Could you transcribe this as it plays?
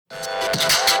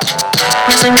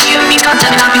content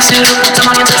may not be suitable to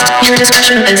some audiences. Your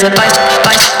discretion is advised.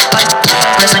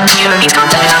 Wrestling POV's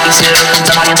content may not be suitable to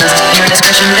some audiences. Your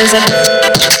discretion is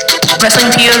advised.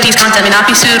 Wrestling POV's content may not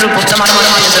be suitable to some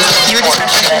audiences. Your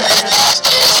discretion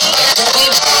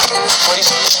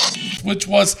which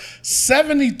was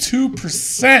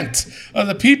 72% of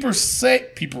the peepers say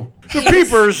the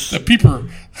peepers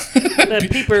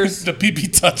the pee-pee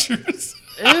touchers.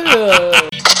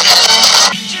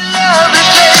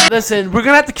 Listen, we're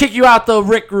gonna have to kick you out the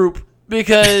Rick group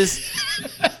because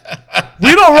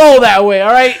we don't roll that way.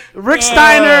 All right, Rick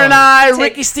Steiner and I,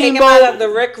 Ricky Steamboat. Take him out of the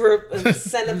Rick group and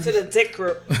send him to the Dick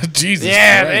group. Jesus.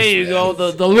 Yeah, Christ, there you man. go.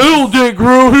 The little Dick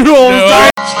group. You know,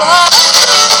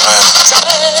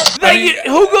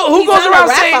 who goes around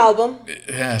rap saying? Album.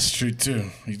 Yeah, that's true too.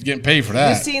 He's getting paid for You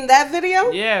that. seen that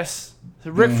video? Yes,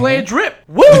 the Ric Flair drip.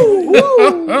 Woo!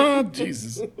 Oh,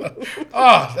 Jesus.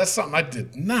 Oh, that's something I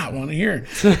did not want to hear.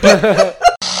 But,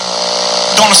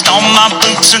 Gonna stomp my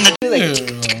boots in the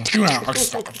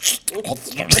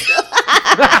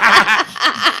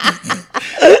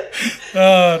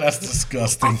oh, that's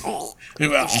disgusting.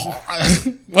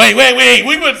 Wait.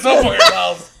 We went somewhere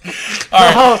else. All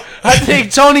right. Oh, I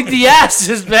think Tony Diaz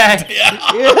is back. world is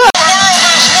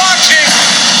watching.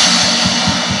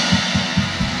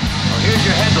 Well, here's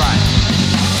your headline.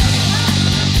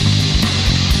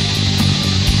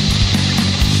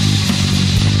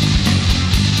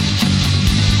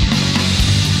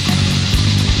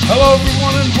 Hello,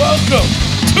 everyone, and welcome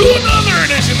to another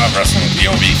edition of Wrestling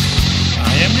POV. I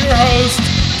am your host,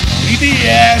 Tony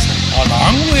Diaz,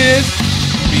 along with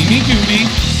Beanie Doobie.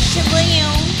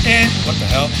 And what the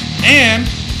hell? And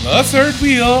the third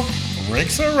wheel, Rick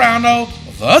Serrano,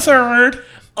 the third.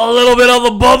 A little bit of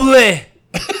the bubbly.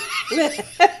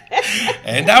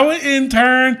 And our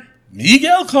intern,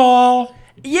 Miguel Cole.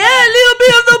 Yeah, a little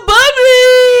bit of the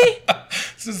bubbly.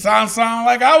 This sound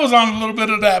like I was on a little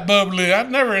bit of that bubbly. I'd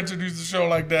never introduced a show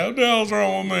like that. What the hell's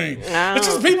wrong with me? It's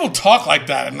just people talk like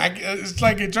that, and it's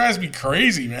like it drives me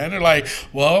crazy, man. They're like,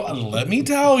 well, let me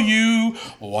tell you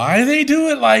why they do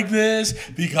it like this,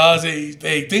 because they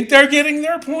think they're getting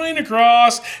their point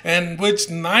across, and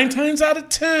which 9 times out of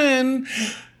 10,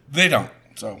 they don't.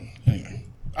 So, anyway,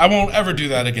 I won't ever do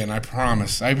that again. I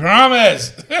promise. You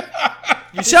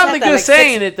sound like you're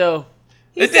saying it, though.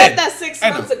 He said that 6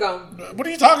 months ago. What are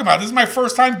you talking about? This is my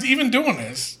first time even doing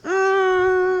this.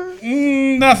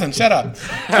 Nothing. Shut up.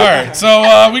 All right.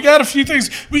 So we got a few things.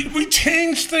 We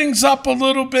changed things up a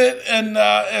little bit, and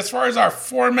as far as our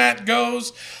format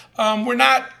goes, we're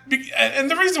not.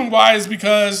 And the reason why is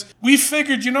because we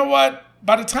figured, you know what?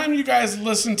 By the time you guys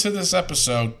listen to this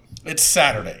episode, it's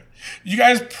Saturday. You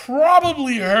guys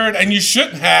probably heard, and you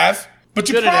shouldn't have. But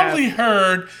you probably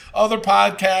heard other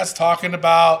podcasts talking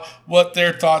about what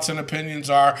their thoughts and opinions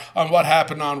are on what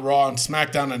happened on Raw and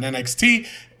SmackDown and NXT,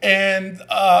 and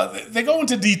they go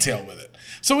into detail with it.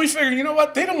 So we figured, you know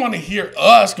what? They don't want to hear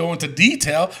us go into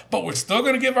detail, but we're still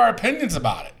going to give our opinions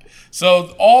about it.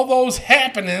 So all those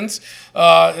happenings,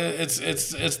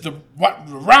 it's the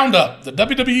roundup, the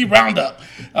WWE roundup.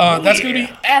 That's going to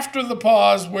be after the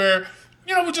pause, where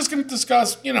we're just going to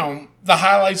discuss the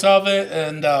highlights of it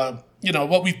and.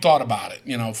 What we thought about it,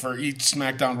 for each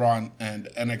SmackDown, Raw, and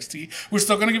NXT. We're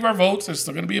still going to give our votes. There's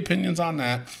still going to be opinions on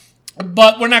that.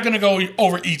 But we're not going to go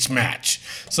over each match.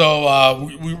 So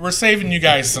we're saving you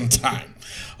guys some time.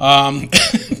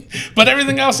 But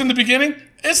everything else in the beginning,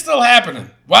 it's still happening.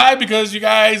 Why? Because you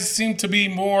guys seem to be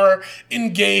more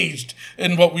engaged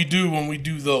in what we do when we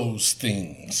do those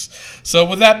things. So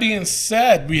with that being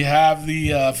said, we have the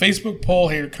Facebook poll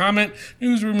here. Comment,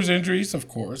 news, rumors, injuries, of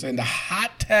course, and the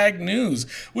hot tag news,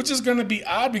 which is going to be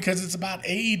odd because it's about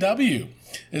AEW.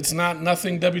 It's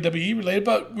nothing WWE related,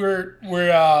 but we're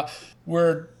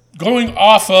going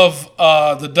off of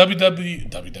the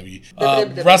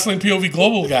WWE Wrestling POV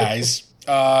Global guys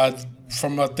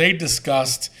from what they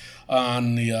discussed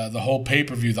on the whole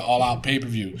pay-per-view, the all-out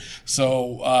pay-per-view.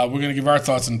 So we're going to give our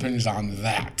thoughts and opinions on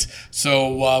that.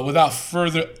 So without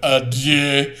further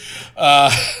ado,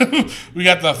 we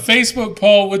got the Facebook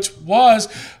poll, which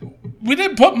we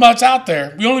didn't put much out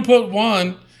there. We only put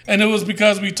one, and it was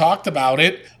because we talked about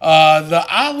it. The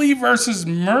Ali versus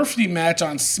Murphy match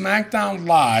on SmackDown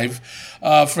Live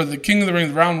for the King of the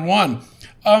Ring round 1.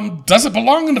 Does it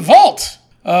belong in the vault?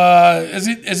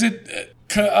 Is it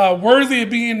worthy of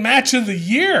being match of the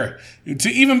year, to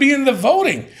even be in the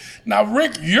voting? Now,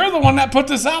 Rick, you're the one that put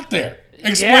this out there.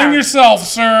 Explain yourself,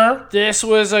 sir. This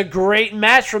was a great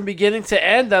match from beginning to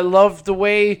end. I loved the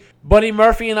way Buddy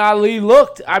Murphy and Ali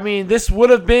looked. I mean, this would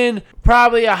have been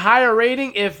probably a higher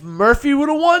rating if Murphy would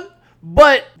have won,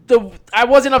 but I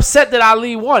wasn't upset that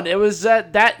Ali won. It was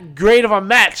that great of a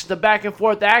match, the back and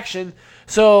forth action.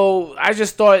 So I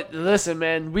just thought, listen,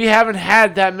 man, we haven't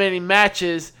had that many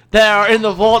matches that are in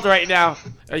the vault right now.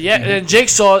 And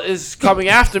Jigsaw is coming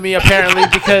after me apparently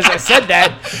because I said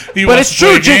that. But it's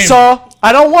true, Jigsaw.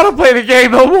 I don't want to play the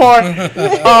game no more.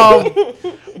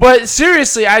 But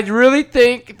seriously, I really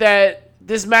think that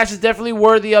this match is definitely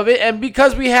worthy of it. And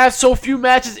because we have so few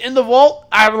matches in the vault,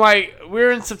 I'm like,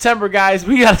 we're in September, guys.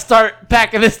 We got to start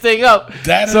packing this thing up.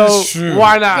 That is true.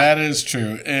 Why not? That is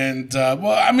true. And,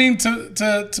 well, I mean,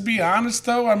 to be honest,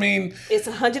 though, I mean... It's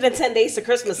 110 days to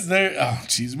Christmas. Oh,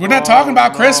 jeez. We're not talking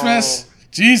about Christmas.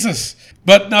 Jesus.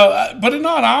 But no, but in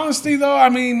all honesty, though, I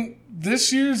mean,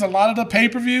 this year's, a lot of the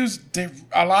pay-per-views,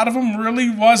 a lot of them really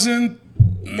wasn't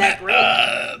not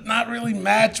really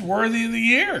match worthy of the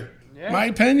year. My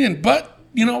opinion. But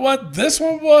you know what? This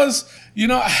one was,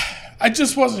 I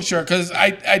just wasn't sure because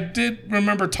I did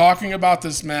remember talking about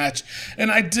this match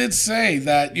and I did say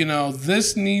that,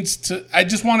 this needs to, I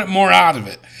just wanted more out of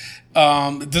it.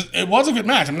 It was a good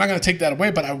match. I'm not going to take that away,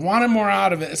 but I wanted more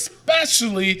out of it,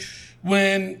 especially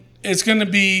when it's going to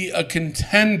be a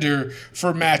contender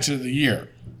for match of the year.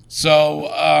 So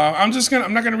I'm not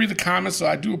going to read the comments, so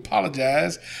I do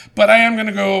apologize. But I am going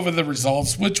to go over the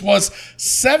results, which was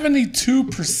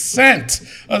 72%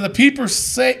 of the peepers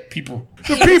say... The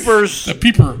peepers.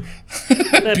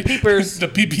 The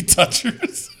pee-pee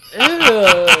touchers. Ew.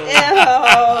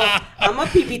 I'm a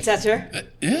pee-pee toucher.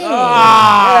 Ew.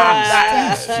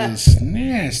 That's just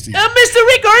nasty. Mr.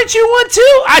 Rick, aren't you one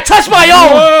too? I touched my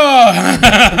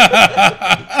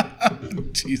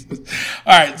own. Jesus.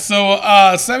 All right, so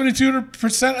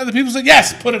 72% of the people said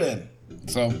yes, put it in.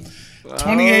 So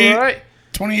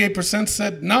 28%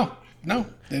 said no,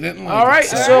 they didn't like it. All right,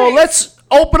 so let's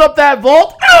open up that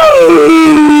vault.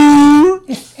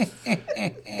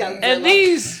 And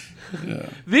these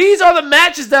are the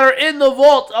matches that are in the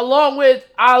vault, along with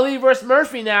Ali versus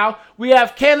Murphy now. We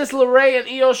have Candice LeRae and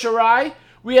Io Shirai.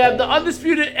 We have the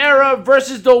Undisputed Era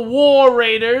versus the War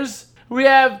Raiders. We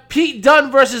have Pete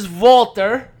Dunne versus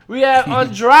Walter. We have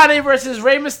Andrade versus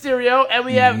Rey Mysterio. And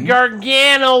we have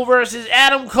Gargano versus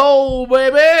Adam Cole,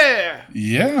 baby.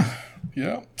 Yeah.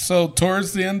 So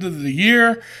towards the end of the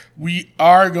year, we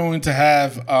are going to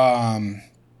have our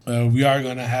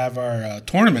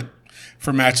tournament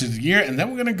for match of the year, and then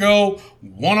we're going to go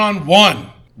one-on-one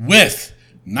with,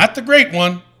 not the great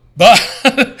one,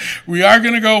 but we are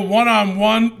going to go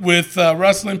one-on-one with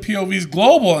Wrestling POV's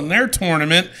Global in their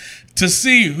tournament to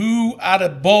see who out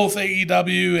of both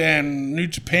AEW and New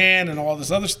Japan and all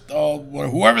this other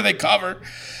whoever they cover,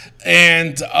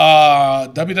 and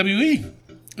WWE.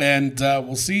 And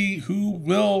we'll see who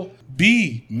will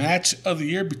be match of the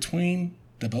year between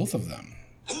the both of them.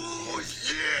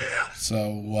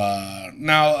 So,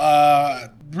 now,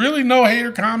 really no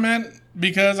hater comment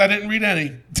because I didn't read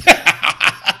any.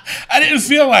 I didn't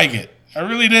feel like it. I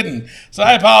really didn't. So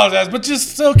I apologize, but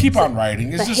just still keep on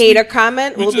writing. The hater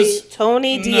comment will be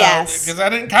Tony Diaz. Because I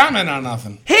didn't comment on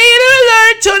nothing. Hater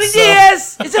alert, Tony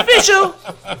Diaz. It's official.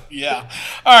 Yeah.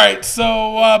 All right.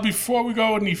 So before we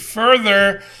go any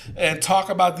further and talk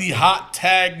about the hot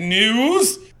tag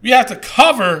news, we have to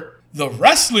cover the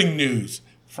wrestling news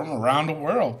from around the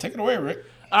world. Take it away, Rick.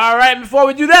 All right, before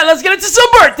we do that, let's get into some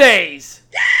birthdays.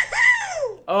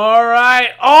 Yahoo! All right,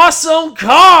 Awesome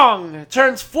Kong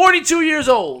turns 42 years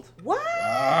old. What?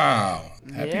 Wow.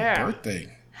 Happy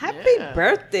birthday. Happy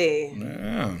birthday.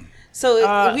 Yeah.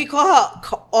 So we call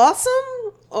her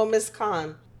Awesome or Miss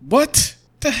Khan? What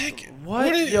the heck?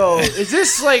 What? Yo, is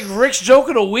this like Rick's joke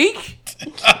of the week?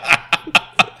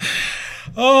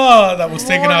 Oh, that was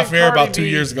taken off air about 2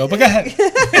 years ago. But go ahead.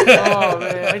 Oh,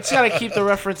 man. I just got to keep the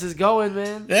references going,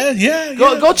 man. Yeah.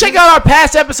 Go check out our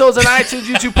past episodes on iTunes,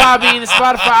 YouTube, Podbean,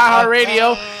 Spotify,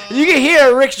 iHeartRadio. And you can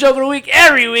hear Rick's Joke of the Week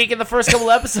every week in the first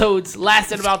couple episodes.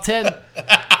 Lasted about 10.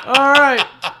 All right.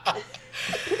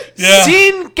 Yeah.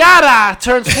 Sin Cara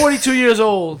turns 42 years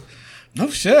old. No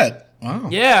shit. Wow.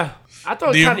 Yeah. I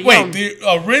thought it was kind of young. The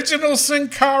original Sin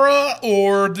Cara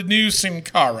or the new Sin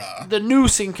Cara? The new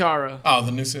Sin Cara. Oh,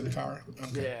 the new Sin Cara.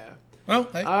 Okay. Yeah. Well,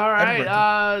 hey, all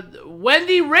right.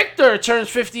 Wendy Richter turns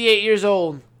 58 years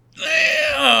old.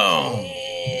 Damn.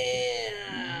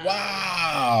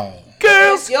 Wow.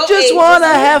 Girls just want to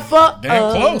have fun.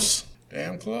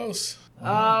 Damn close.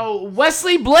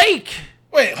 Wesley Blake.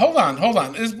 Wait, hold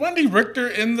on. Is Wendy Richter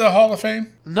in the Hall of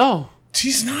Fame? No.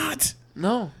 She's not.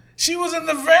 No. She was in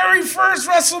the very first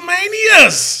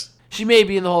WrestleManias. She may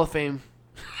be in the Hall of Fame.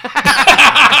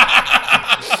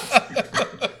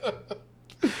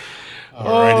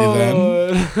 Alrighty then.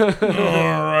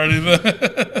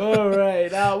 All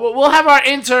right. We'll have our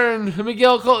intern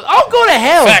Miguel. Go to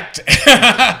hell.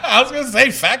 I was gonna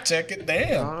say fact check it.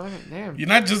 Damn. Oh, damn. You're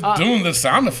not just doing the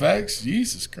sound effects.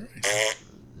 Jesus Christ.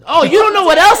 Oh, you don't know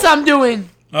what else I'm doing.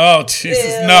 Oh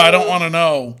Jesus. No, I don't want to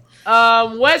know.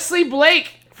 Wesley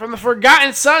Blake from the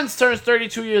Forgotten Sons turns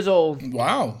 32 years old.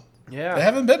 Wow. Yeah. They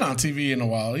haven't been on TV in a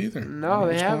while either. No,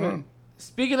 they What's going haven't. on?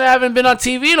 Speaking of haven't been on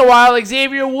TV in a while,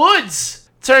 Xavier Woods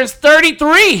turns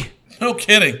 33. No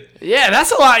kidding. Yeah,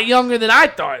 that's a lot younger than I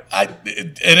thought.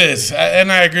 It is,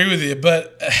 and I agree with you.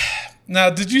 But now,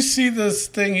 did you see this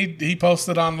thing he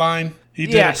posted online? He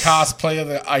did Yes. a cosplay of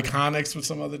the Iconics with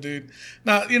some other dude.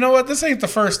 Now, you know what? This ain't the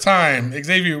first time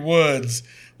Xavier Woods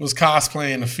was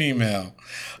cosplaying a female.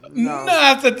 No.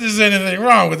 Not that there's anything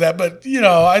wrong with that, but,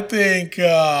 I think,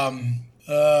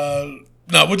 no,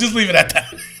 we'll just leave it at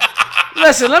that.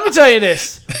 Listen, let me tell you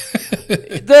this.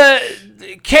 The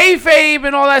kayfabe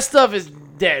and all that stuff is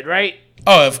dead, right?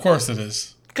 Oh, of course it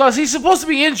is. Because he's supposed to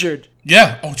be injured.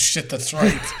 Yeah. Oh, shit, that's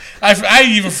right. I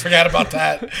even forgot about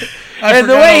that. And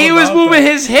the way he was moving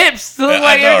his hips to look Yeah,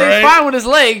 like I know, everything's right? fine with his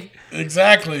leg.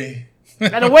 Exactly.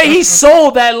 And the way he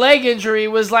sold that leg injury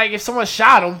was like if someone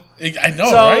shot him. I know,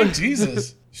 So- right?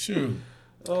 Jesus. Shoot.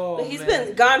 Oh, He's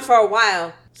been gone for a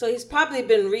while, so he's probably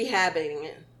been rehabbing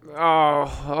it.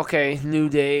 Oh, okay. New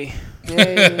day.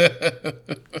 Yay.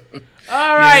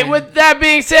 All right. With that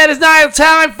being said, it's now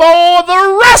time for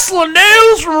the wrestling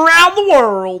news from around the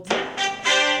world.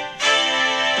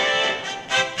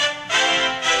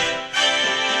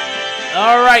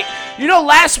 All right.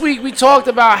 Last week we talked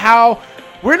about how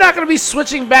we're not going to be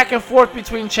switching back and forth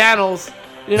between channels.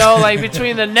 Like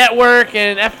between the network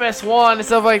and FS1 and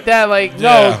stuff like that. Like,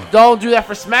 Yeah. no, don't do that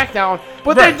for SmackDown.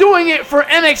 But Right. they're doing it for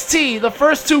NXT the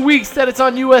first 2 weeks that it's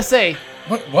on USA.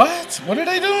 What? What are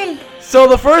they doing? So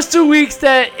the first 2 weeks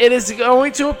that it is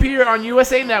going to appear on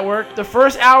USA Network, the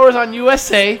first hour is on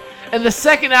USA, and the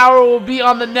second hour will be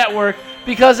on the network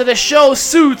because of the show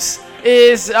Suits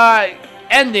is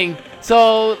ending.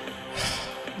 So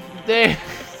we're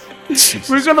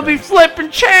going to be flipping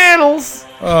channels.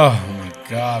 Oh my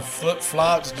God! Flip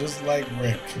flops just like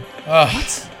Rick.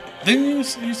 What? Didn't you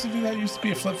used to do that? You used to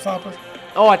be a flip flopper.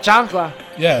 Oh, a chancla.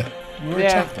 Yeah, you were Yeah.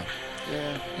 a chocolate.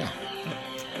 Yeah.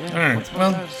 All right.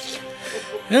 Well,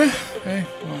 yeah. Hey.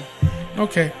 Well,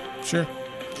 okay. Sure.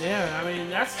 Yeah, I mean,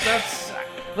 that's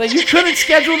like, you couldn't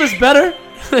schedule this better.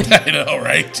 I know,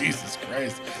 right? Jesus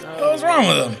Christ. What was wrong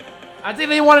with them? I think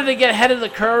they wanted to get ahead of the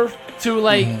curve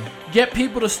to get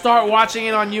people to start watching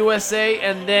it on USA,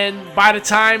 and then by the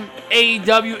time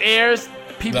AEW airs,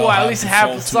 people They'll at have least the have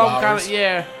full 2 some kind hours. of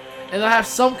and they'll have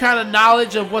some kind of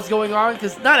knowledge of what's going on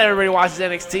because not everybody watches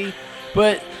NXT.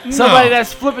 But somebody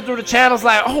that's flipping through the channels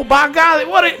like, oh my God,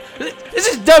 this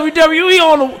is WWE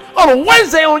on a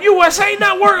Wednesday on USA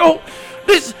Network. Oh,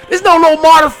 this no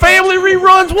Modern Family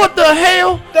reruns. What the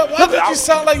hell? Why did you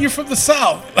sound like you're from the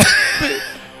South?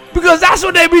 Because that's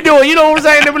what they be doing. You know what I'm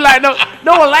saying? They be like, no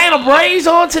Atlanta Braves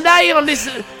on today on this.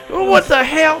 What the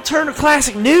hell? Turner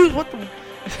Classic News. What the?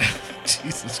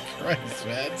 Jesus Christ,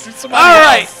 man. All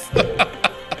right.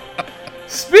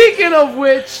 Speaking of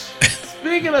which,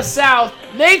 speaking of South,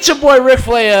 Nature Boy Ric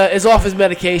Flair is off his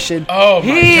medication. Oh my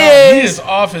God, he is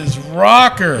off his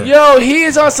rocker. Yo, he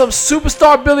is on some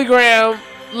superstar Billy Graham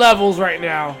levels right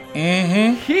now.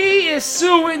 Mm-hmm. He is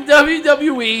suing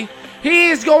WWE. He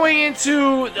is going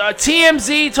into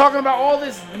TMZ talking about all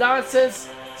this nonsense,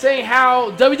 saying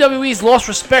how WWE's lost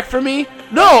respect for me.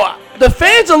 No, the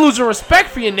fans are losing respect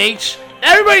for you, Nate.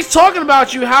 Everybody's talking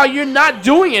about you, how you're not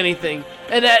doing anything,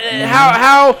 and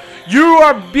how you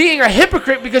are being a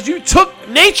hypocrite because you took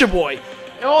Nature Boy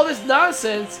and all this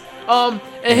nonsense. And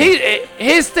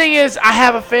his thing is, I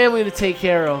have a family to take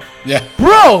care of. Yeah.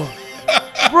 Bro.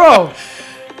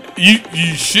 You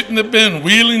shouldn't have been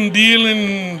wheeling,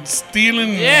 dealing,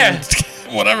 stealing, Yeah.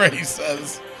 whatever he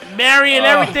says. Marrying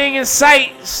everything in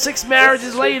sight 6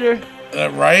 marriages later.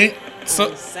 Right? So,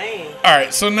 Insane. all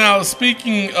right. So now,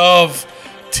 speaking of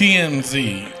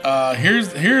TMZ,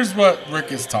 here's what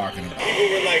Rick is talking about. People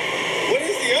were like, "What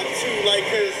is he up to?" Like,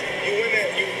 cause you went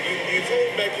at you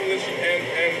told Becky Lynch and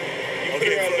you put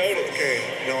her on notice. Okay,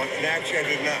 no, and actually I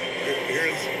did not.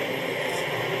 Here's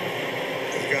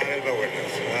God as my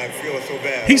witness, and I feel so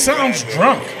bad. He sounds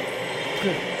drunk.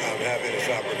 I'm having this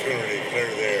opportunity clear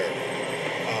there.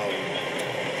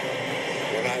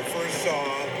 When I first saw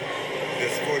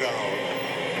this go down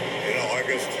in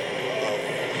August of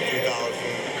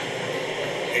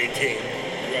 2018,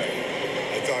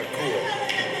 I thought, cool,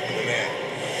 the man,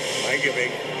 my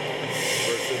giving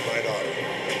versus my daughter,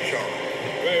 Sean.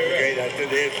 Okay, that's the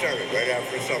day it started, right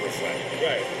after SummerSlam.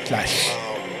 Right. Clash. I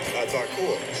thought,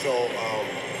 cool. So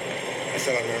I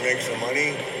said, I'm going to make some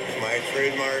money. It's my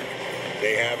trademark.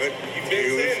 They have it. You've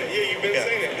been saying it. Yeah, you've been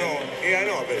saying it. No, I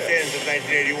know. I've been saying it since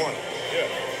 1981. Yeah.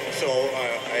 So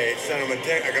I sent them a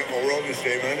text. I got my royalty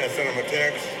statement. I sent them a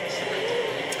text.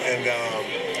 And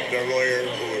their lawyer,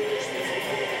 who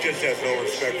just has no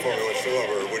respect for me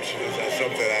whatsoever, which is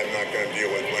something I'm not going to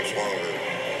deal with much longer.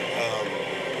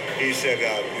 He said,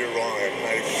 you're wrong. I'm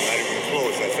not even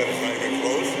close. I said, it's not even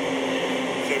close.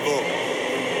 He said, boom.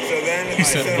 So then I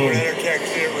sent him another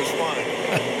text. He didn't respond.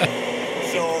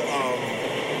 So,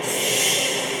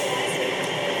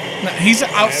 No, he's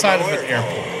outside of the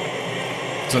airport.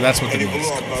 So that's what and the he blew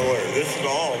noise up my lawyer. This is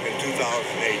all in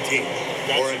 2018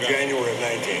 or in January of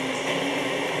 19.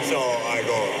 So I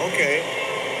go, okay.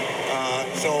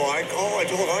 So I told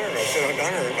Hunter, I said,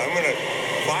 Hunter, I'm going to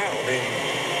file. I mean,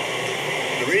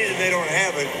 the reason they don't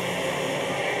have it,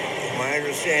 my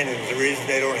understanding is the reason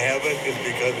they don't have it is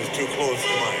because it's too close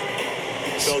to mine.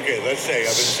 So, okay, let's say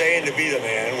I've been saying to be the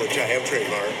man, which I have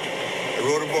trademarked. I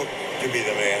wrote a book to be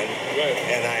the man. Right.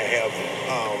 And I have,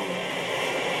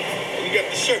 You got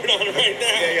the shirt on right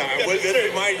now. yeah, well, this is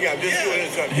my, I'm just doing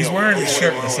this. He's wearing a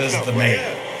shirt that says the man.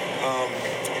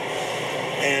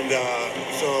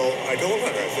 So I told her,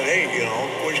 I said, hey,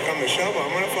 push come to shove, I'm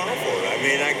going to file for it. I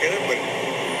may not get it, but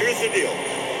here's the deal.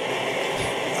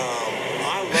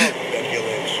 I love Becky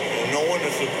Lynch, and no one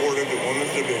has supported the women's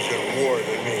division more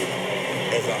than me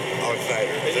as an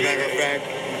outsider. As a matter of fact,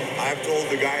 I've told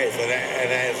the guys, and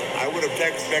as I would have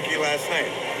texted Becky last night,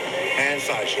 and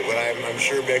Sasha, but I'm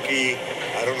sure Becky,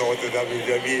 I don't know what the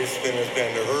WWE spin has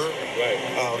been to her. Right.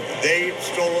 They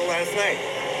stole it last night.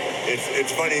 It's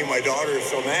funny, my daughter is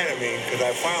so mad at me because I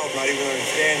filed not even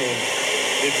understanding.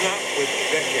 It's not with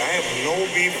Becky. I have no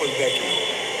beef with Becky.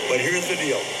 But here's the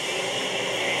deal.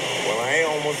 When I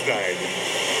almost died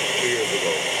 2 years ago,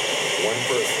 one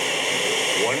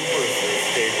person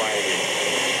stayed by me.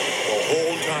 The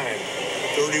whole time,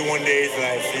 31 days in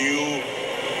ICU,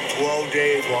 12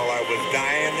 days while I was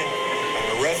dying on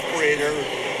a respirator,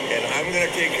 and I'm going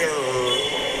to take care of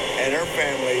her and her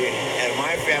family and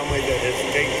my family that has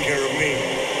taken care of me.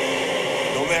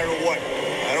 No matter what.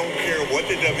 I don't care what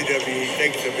the WWE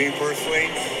thinks of me personally.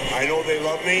 I know they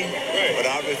love me, but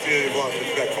obviously they've lost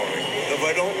respect for me. If I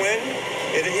don't win,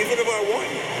 and even if I won,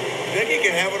 Becky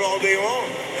can have it all day long.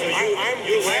 So I'm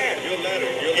glad. Your letter.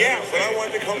 Yeah, but I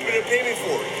want the company to pay me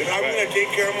for it. Because I'm going to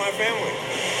take care of my family.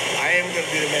 I am going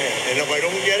to be the man. And if I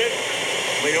don't get it,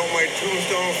 my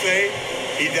tombstone will say,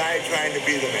 he died trying to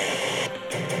be the man.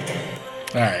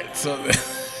 All right, so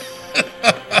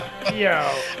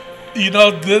Yo.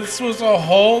 This was a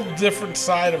whole different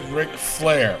side of Ric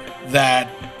Flair that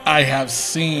I have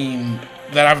seen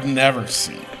that I've never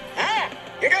seen.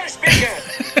 You gotta speak up.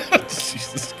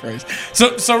 Jesus Christ.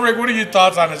 So Rick, what are your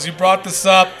thoughts on this? You brought this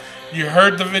up. You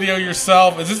heard the video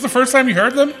yourself. Is this the first time you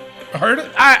heard them? Heard it?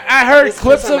 I heard It's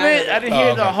clips supposed of to it. matter. I didn't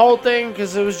hear the okay. whole thing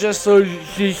because it was just so.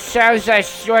 She sounds like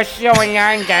what's going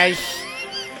on, guys.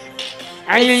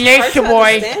 I'm the Hard nature to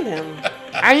boys. understand him.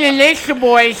 I'm the nature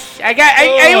boys.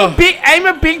 I'm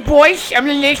a big boy. I'm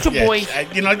the nature boys.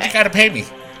 You gotta pay me.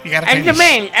 You gotta pay I'm the me.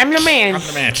 man. I'm the man. I'm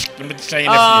the man. I've been saying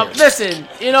that for years. Listen,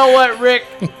 you know what, Rick?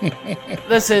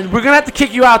 Listen, we're gonna have to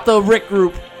kick you out the Rick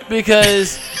group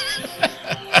because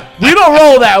we don't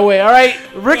roll that way, all right?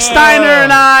 Rick Steiner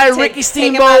and I, Ricky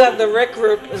Take him out Steamboat. of the Rick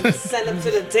group and send him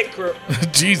to the Dick group.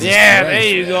 Jesus Yeah, Christ.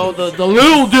 there you go. The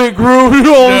little dick group. You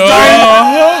know what I'm saying?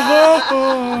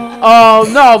 Oh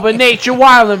no, but Nate, you're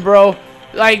wildin', bro.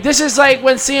 Like this is like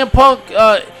when CM Punk,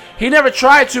 he never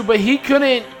tried to, but he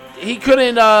couldn't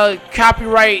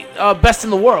copyright Best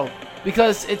in the World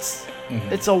because it's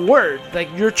a word. Like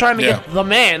you're trying to get the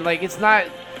man. Like it's not.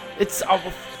 It's a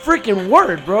freaking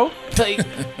word, bro. Like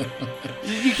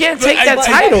you can't take that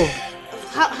title.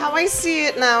 How I see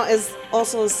it now is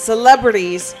also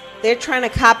celebrities. They're trying to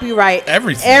copyright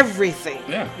Everything.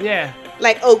 Yeah. Yeah.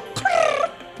 Like, oh,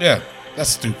 Yeah. That's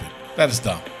stupid. That is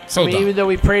dumb. So I mean, dumb. even though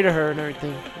we pray to her and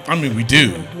everything. I mean, we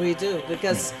do. we do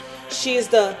because she's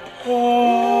the.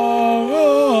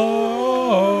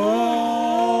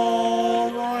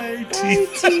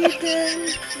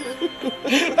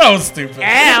 That was stupid.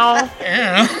 Ow.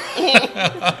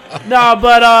 No,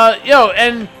 but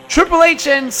and Triple H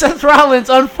and Seth Rollins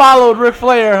unfollowed Ric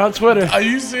Flair on Twitter. Are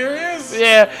you serious?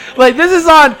 Yeah, like this is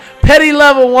on petty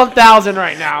level 1000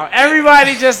 right now.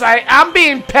 Everybody just like, I'm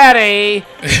being petty.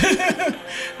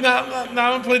 Now I'm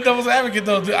gonna play devil's advocate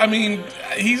though. I mean,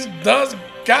 he does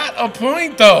got a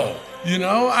point though.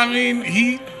 I mean,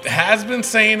 he has been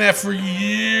saying that for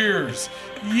years,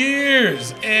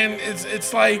 and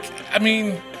it's like, I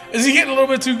mean, is he getting a little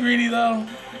bit too greedy though?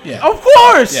 Yeah. Of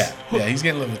course. Yeah, he's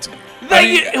getting a little bit too. Like,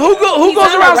 who He's goes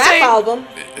on a around rap saying? album.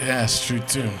 Yeah, that's true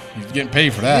too. He's getting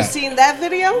paid for You that. seen that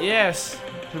video? Yes.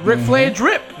 The Ric Flair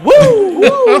drip. Woo! Woo!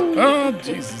 Oh,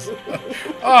 Jesus.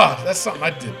 Oh, that's something I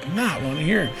did not want to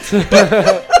hear. But,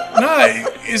 no,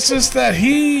 it's just that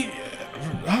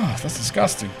that's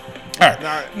disgusting. All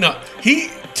right. No,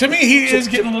 to me, he is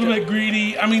getting a little bit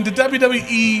greedy. I mean, the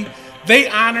WWE, they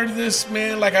honored this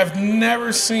man like I've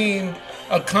never seen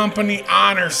a company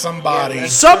honor somebody.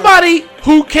 Somebody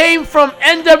who came from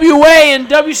NWA and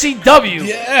WCW.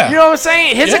 Yeah. You know what I'm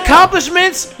saying? His Yeah.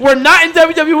 accomplishments were not in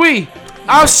WWE.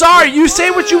 I'm sorry. You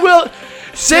say what you will.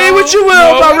 Say what you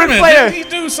will about Ric Flair. Did he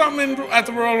do something at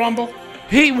the Royal Rumble?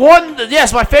 He won.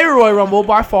 Yes, my favorite Royal Rumble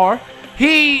by far.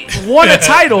 He won a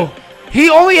title. He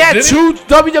only had Did he? 2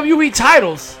 WWE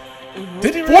titles.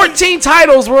 Did he really? 14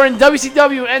 titles were in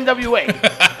WCW and NWA.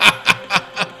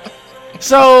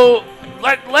 So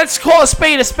let's call a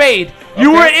spade a spade.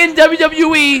 You were in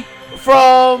WWE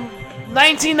from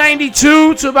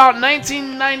 1992 to about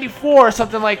 1994 or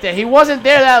something like that. He wasn't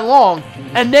there that long,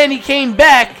 and then he came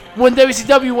back when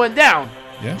WCW went down.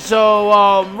 Yeah.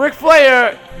 So Ric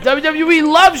Flair, WWE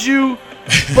loves you,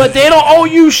 but they don't owe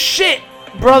you shit,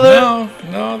 brother.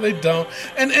 No, they don't.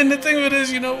 And the thing of it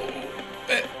is,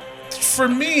 for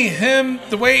me,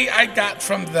 the way I got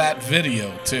from that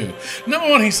video too. Number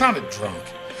one, he sounded drunk.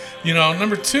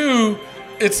 Number two,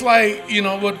 it's like,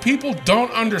 what people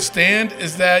don't understand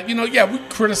is that, we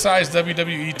criticize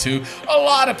WWE too. A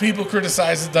lot of people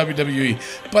criticize the WWE.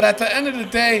 But at the end of the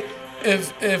day,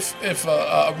 if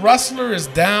a wrestler is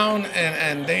down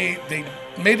and they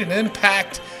made an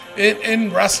impact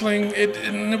in wrestling,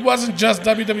 and it wasn't just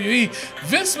WWE,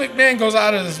 Vince McMahon goes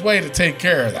out of his way to take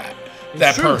care of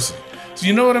that person. So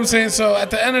you know what I'm saying? So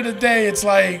at the end of the day, it's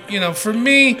like, for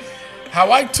me,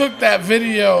 how I took that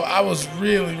video, I was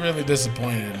really, really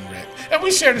disappointed in Rick. And we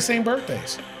share the same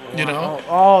birthdays,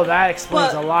 Oh, that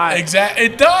explains a lot. Exactly.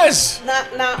 It does. Now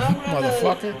I'm gonna,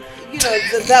 Motherfucker.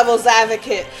 the devil's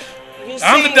advocate.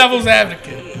 I'm the devil's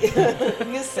advocate.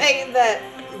 You're saying that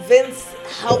Vince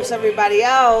helps everybody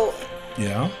out.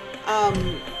 Yeah.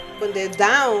 When they're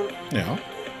down. Yeah.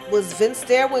 Was Vince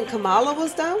there when Kamala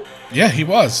was down? Yeah, he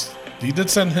was. He did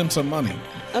send him some money.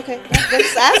 Okay, I'm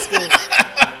just asking.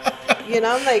 I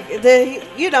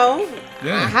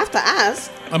have to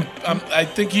ask. I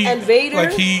think he and Vader.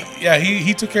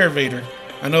 He took care of Vader.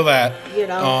 I know that.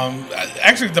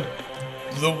 Actually,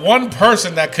 the one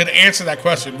person that could answer that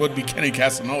question would be Kenny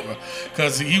Casanova,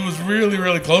 because he was really,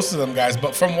 really close to them guys.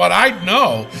 But from what I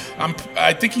know,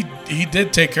 I think he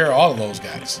did take care of all of those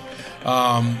guys.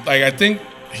 I think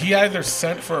he either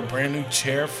sent for a brand new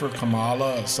chair for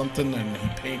Kamala or something, and he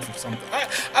paid for something.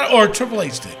 Or Triple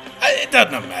H did. It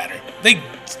doesn't matter. They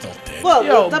still did. Well,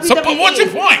 WWE. So, but what's your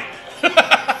point?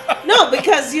 No,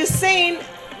 because you're saying,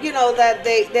 that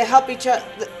they help each other,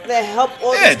 they help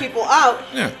all these people out.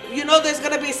 Yeah. There's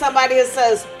going to be somebody that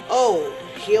says, oh,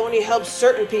 he only helps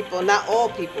certain people, not all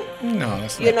people. No,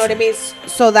 that's not You know true. what I mean?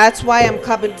 So that's why I'm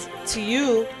coming to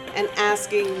you and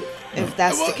asking if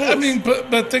that's the case. I mean,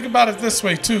 but think about it this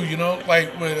way too.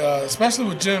 With especially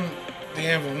with Jim the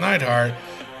Anvil Neidhart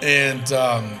and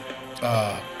oh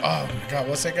my God,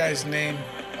 what's that guy's name?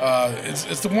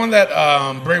 It's the one that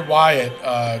Bray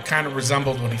Wyatt kind of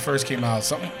resembled when he first came out.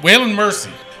 Waylon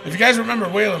Mercy. If you guys remember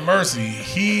Waylon Mercy,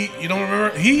 you don't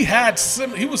remember? He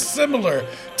was similar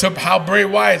to how Bray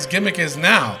Wyatt's gimmick is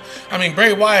now. I mean,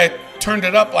 Bray Wyatt turned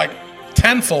it up like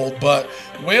tenfold, but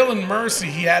Waylon Mercy,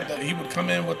 he would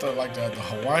come in with the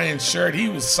Hawaiian shirt. He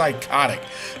was psychotic,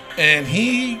 and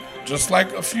he, just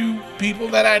like a few people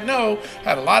that I know,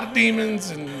 had a lot of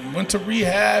demons and went to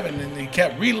rehab, and then he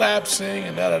kept relapsing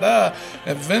and da-da-da.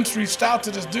 And Vince reached out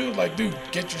to this dude, like, dude,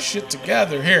 get your shit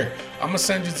together. Here, I'm going to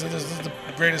send you to this. This is the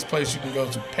greatest place you can go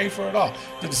to. Pay for it all.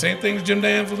 Did the same thing to Jim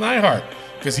Danville Neidhart,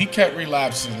 because he kept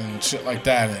relapsing and shit like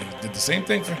that, and he did the same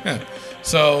thing for him.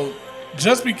 So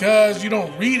just because you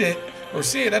don't read it or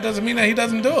see it, that doesn't mean that he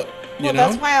doesn't do it.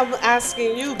 That's why I'm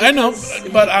asking you. I know,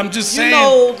 but I'm just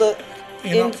saying.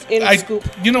 Scoop.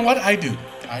 You know what? I do.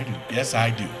 Yes, I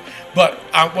do. But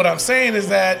what I'm saying is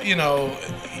that,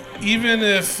 even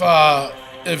if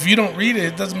you don't read it,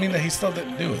 it doesn't mean that he still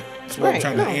didn't do it. That's what I'm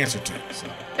trying to answer to. So.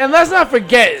 And let's not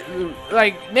forget,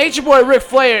 Nature Boy Ric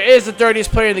Flair is the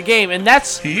dirtiest player in the game, and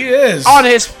he is on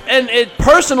his. And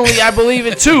personally, I believe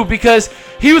it too, because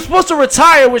he was supposed to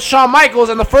retire with Shawn Michaels,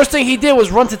 and the first thing he did was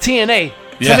run to TNA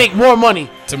to make more money.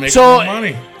 More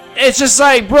money. It's just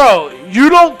like, bro, you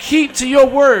don't keep to your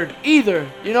word either.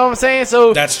 You know what I'm saying?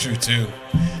 So that's true too.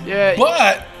 Yeah.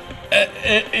 But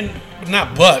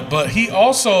but he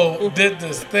also did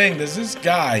this thing. There's this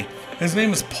guy His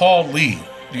name is Paul Lee.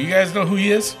 Do you guys know who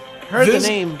he is? Heard the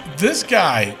name. This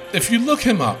guy, if you look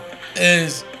him up,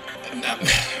 is...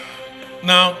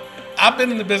 Now, I've been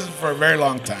in the business for a very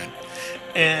long time.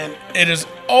 And it is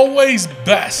always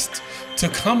best to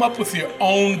come up with your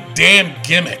own damn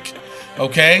gimmick.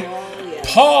 Okay?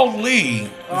 Paul Lee,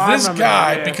 this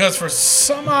guy, because for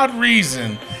some odd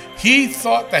reason, he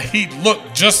thought that he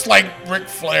looked just like Ric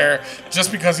Flair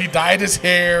just because he dyed his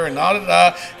hair and all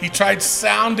that. He tried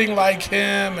sounding like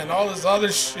him and all this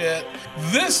other shit.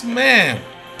 This man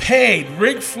paid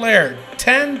Ric Flair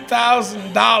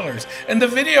 $10,000. And the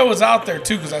video was out there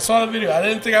too, because I saw the video. I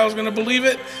didn't think I was going to believe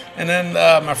it. And then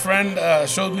my friend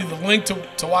showed me the link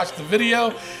to watch the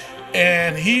video.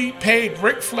 And he paid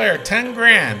Ric Flair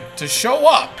 $10,000 to show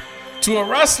up to a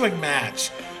wrestling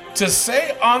match to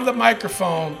say on the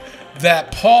microphone that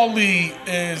Paul Lee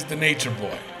is the Nature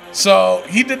Boy. So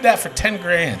he did that for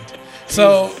 $10,000.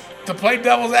 So to play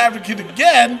devil's advocate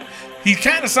again, he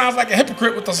kind of sounds like a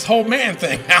hypocrite with this whole man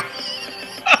thing now.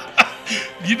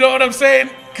 You know what I'm saying?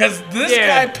 Because this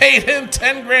guy paid him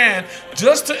 $10,000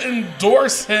 just to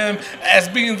endorse him as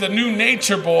being the new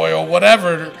Nature Boy or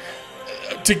whatever,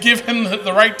 to give him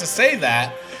the right to say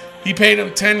that. He paid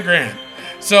him $10,000.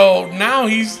 So now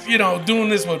he's, doing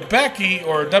this with Becky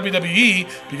or WWE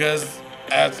because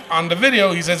as on the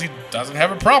video, he says he doesn't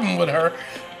have a problem with her.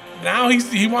 Now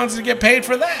he wants to get paid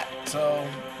for that. So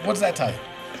what does that tell you?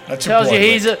 That tells you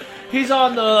he's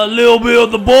on the little bit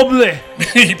of the bubbly.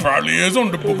 He probably is on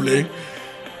the bubbly.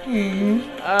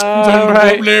 All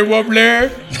right. Bubbly, wobbly.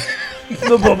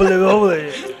 The bubbly,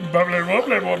 wobbly. Bubbly,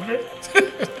 wobbly, wobbly.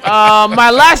 My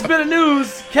last bit of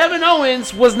news: Kevin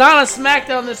Owens was not on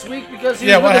SmackDown this week because he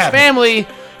was with his family.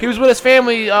 He was with his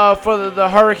family for the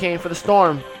hurricane, for the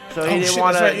storm. So he didn't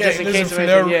want to, just in case of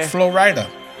anything. Florida.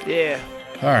 Yeah.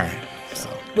 All right. So.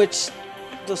 Which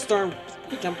the storm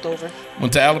jumped over.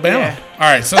 Went to Alabama. Yeah.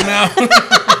 All right. So now.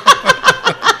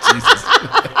 Jesus.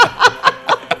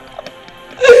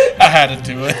 I had to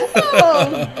do it.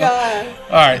 Oh, God.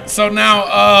 All right. So now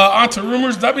on to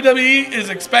rumors. WWE is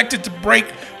expected to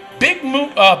break big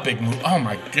move. Oh,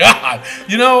 my God.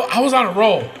 I was on a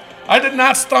roll. I did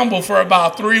not stumble for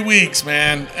about 3 weeks,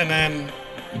 man. And then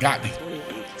got me.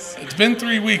 It's been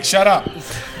 3 weeks. Shut up. All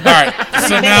right.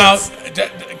 So now,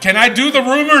 can I do the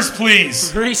rumors,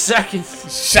 please? 3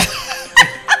 seconds. Shut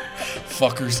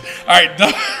fuckers. All right.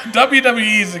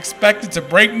 WWE is expected to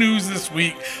break news this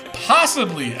week,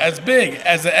 possibly as big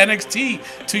as the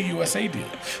NXT to USA deal.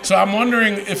 So I'm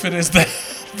wondering if it is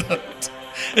it's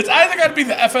either got to be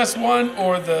the FS1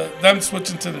 or them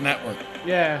switching to the network.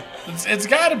 Yeah. It's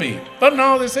got to be. But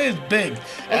no, they say it's big.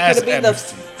 Could it be NXT. the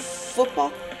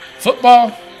football?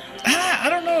 Football? I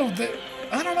don't know.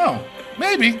 I don't know.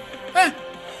 Maybe.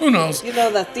 Who knows?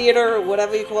 The theater,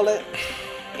 whatever you call it.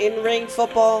 In-ring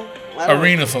football.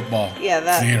 Arena football. Yeah,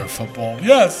 that. Theater football.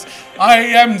 Yes. I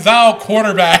am thou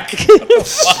quarterback.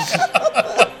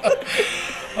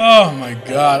 Oh, my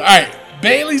God. All right.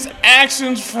 Bayley's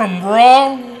actions from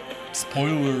Raw.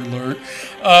 Spoiler alert.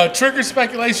 Trigger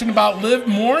speculation about Liv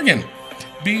Morgan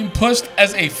being pushed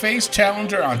as a face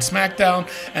challenger on SmackDown,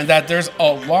 and that there's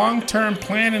a long-term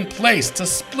plan in place to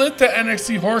split the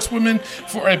NXT Horsewomen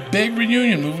for a big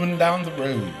reunion moving down the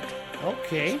road.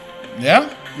 Okay.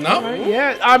 Yeah? No? Right,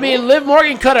 yeah. I mean, Liv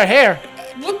Morgan cut her hair.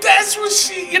 Well, that's what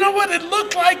she... You know what? It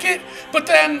looked like it, but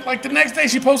then, the next day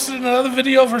she posted another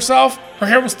video of herself. Her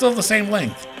hair was still the same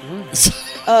length.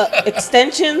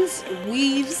 Extensions,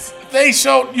 weaves. They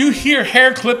showed... You hear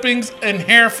hair clippings and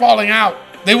hair falling out.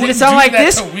 They Did it sound like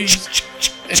this?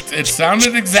 It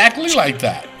sounded exactly like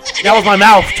that. That was my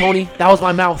mouth, Tony. That was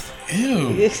my mouth.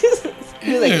 Ew.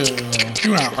 You're like,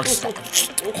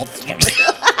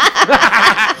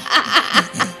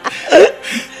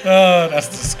 Oh, that's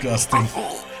disgusting.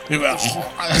 Wait.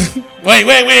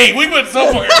 We went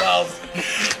somewhere else.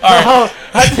 All right. Oh,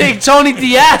 I think Tony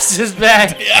Diaz is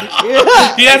back.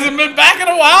 Yeah. He hasn't been back in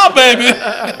a while, baby.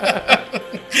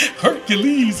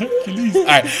 Hercules. All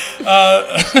right.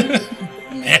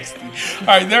 Nasty. All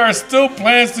right, there are still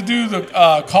plans to do the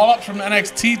call-up from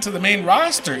NXT to the main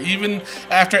roster, even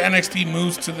after NXT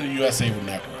moves to the USA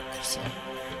Network. So,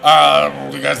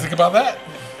 what do you guys think about that?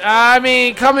 I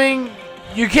mean,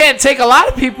 you can't take a lot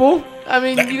of people. I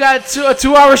mean, you got a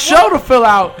 2-hour show to fill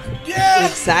out. Yeah.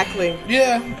 Exactly.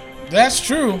 Yeah. That's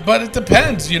true, but it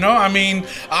depends, I mean,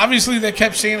 obviously they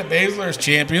kept Shayna Baszler as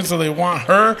champion, so they want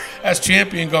her as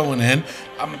champion going in.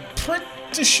 I'm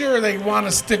pretty sure they want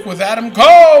to stick with Adam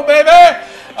Cole, baby,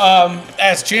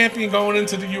 as champion going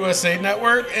into the USA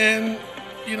Network. And,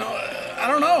 I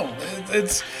don't know.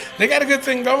 They got a good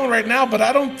thing going right now, but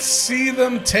I don't see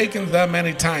them taking them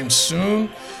anytime soon.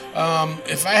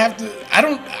 If I have to, I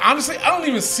don't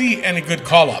even see any good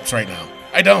call-ups right now.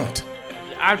 I don't.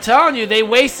 I'm telling you, they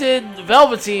wasted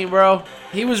Velveteen, bro.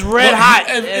 He was red hot.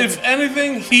 If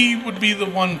anything, he would be the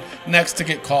one next to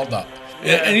get called up.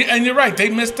 Yeah. And you're right. They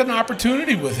missed an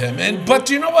opportunity with him. But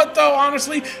you know what, though?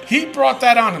 Honestly, he brought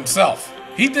that on himself.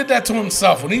 He did that to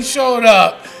himself. When he showed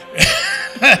up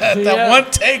at that one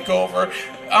takeover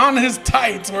on his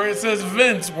tights where it says,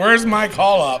 Vince, where's my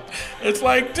call-up? It's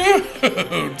like,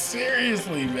 dude,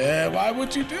 seriously, man. Why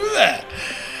would you do that?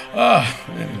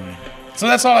 Anyway. So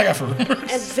that's all I got for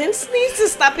rumors. And Vince needs to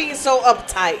stop being so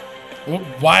uptight.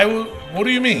 Why? What do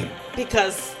you mean?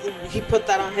 Because he put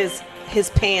that on his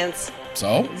pants.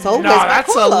 So no,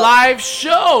 that's a live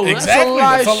show. Exactly,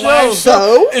 that's a live show.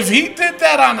 So if he did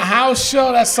that on a house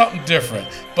show, that's something different.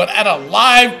 But at a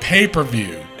live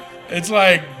pay-per-view, it's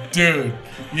like, dude,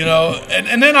 you know.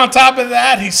 And then on top of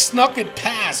that, he snuck it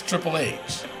past Triple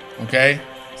H. Okay,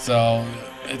 so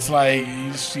it's like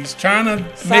he's trying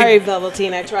to. Sorry,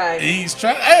 Velveteen, I tried. He's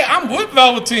trying. Hey, I'm with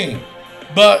Velveteen,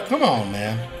 but come on,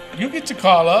 man, you get your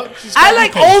call up. I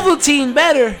like Ovaltine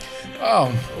better.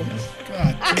 Oh,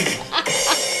 God.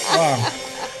 Wow.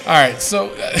 All right,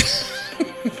 so...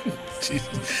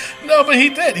 Jesus. No, but he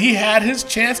did. He had his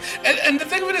chance. And the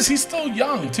thing of it is, he's still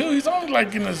young, too. He's only,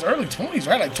 like, in his early 20s,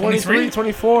 right? Like 23?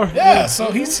 24. Yeah,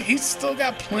 so he's still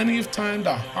got plenty of time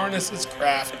to harness his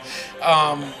craft.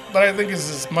 But I think it's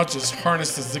as much as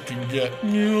harnessed as it can get.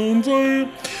 You know what I'm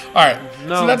saying? All right.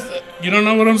 No. So that's... You don't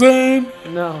know what I'm saying?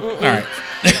 No. All right.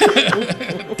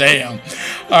 Damn.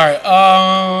 All right.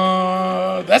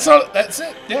 That's all. That's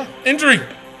it. Yeah. Injury.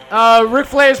 Ric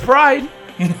Flair's pride.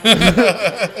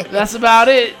 That's about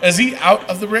it. Is he out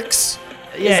of the Ricks?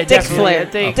 Yeah, Dick Flair.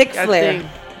 Dick Flair.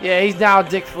 Yeah, he's now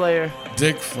Dick Flair.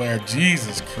 Dick Flair.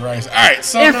 Jesus Christ. All right.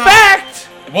 So in fact.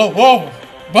 Whoa.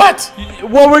 What?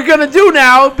 What we're gonna do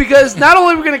now, because not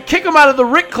only are we gonna kick him out of the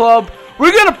Rick Club,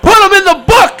 we're gonna put him in the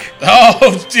book.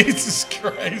 Oh, Jesus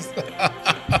Christ.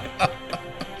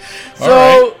 So,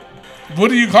 right.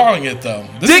 What are you calling it, though?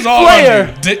 This Dick is all Flair.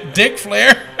 on you. Dick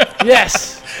Flair?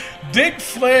 Yes. Dick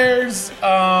Flair's,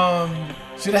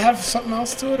 should I have something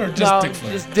else to it, or just No, Dick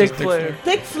Flair? just Dick Flair.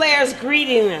 Dick Flair's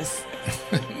greediness.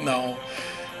 No.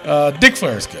 Dick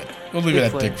Flair's good. We'll leave it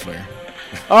at Flair. Dick Flair.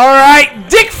 All right,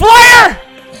 Dick Flair!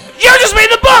 You just made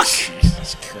the book!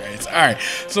 Jesus Christ. All right.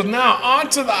 So now on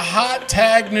to the hot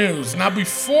tag news. Now,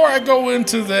 before I go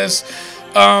into this,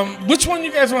 which one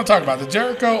you guys want to talk about, the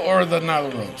Jericho or the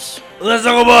Nyla Rose? Let's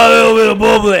talk about a little bit of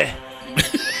bubbly.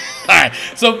 All right.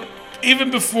 So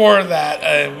even before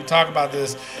that, we talk about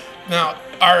this. Now,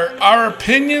 our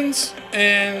opinions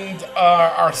and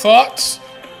our thoughts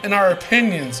and our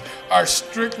opinions are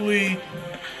strictly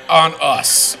on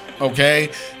us,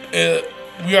 okay?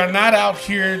 We are not out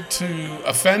here to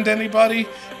offend anybody.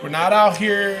 We're not out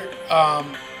here,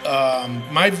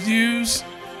 my views,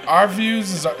 our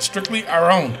views is strictly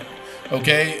our own,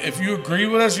 okay? If you agree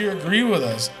with us, you agree with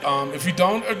us. If you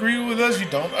don't agree with us, you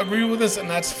don't agree with us, and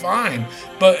that's fine.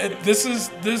 But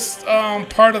this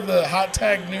part of the hot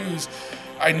tag news,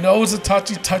 I know it's a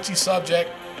touchy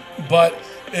subject, but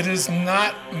it is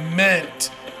not meant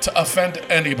to offend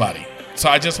anybody. So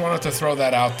I just wanted to throw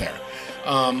that out there.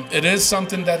 It is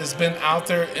something that has been out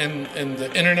there in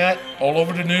the internet, all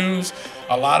over the news.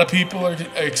 A lot of people are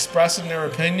expressing their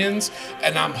opinions,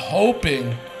 and I'm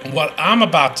hoping what I'm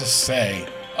about to say,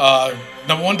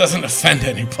 number one, doesn't offend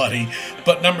anybody,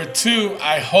 but number two,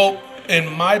 I hope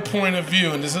in my point of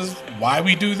view, and this is why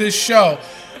we do this show,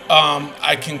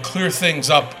 I can clear things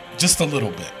up just a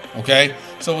little bit, okay?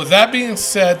 So with that being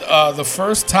said, the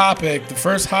first topic, the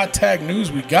first hot tag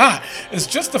news we got is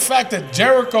just the fact that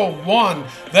Jericho won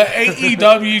the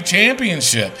AEW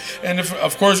championship. And if,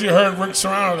 of course, you heard Rick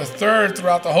Serrano III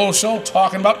throughout the whole show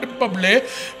talking about the bubbly,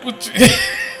 which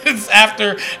is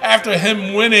after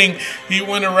him winning, he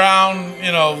went around,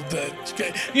 you know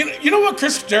what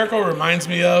Chris Jericho reminds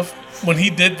me of when he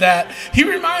did that? He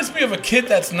reminds me of a kid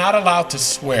that's not allowed to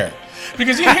swear.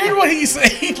 Because you hear what he's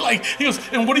saying, like, he goes,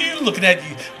 and what are you looking at,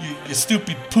 you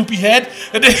stupid poopy head?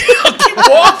 And then he'll keep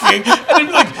walking, and then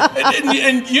be like,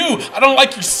 and you, I don't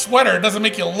like your sweater, it doesn't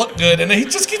make you look good. And then he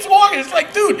just keeps walking. It's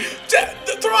like, dude,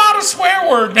 throw out a swear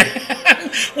word, man.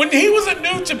 When he was in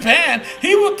New Japan,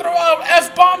 he would throw out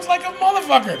F-bombs like a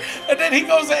motherfucker. And then he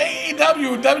goes to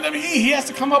AEW or WWE, he has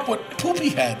to come up with poopy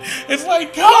head. It's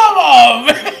like, come on,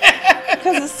 man.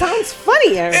 Because it sounds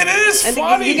funnier. It is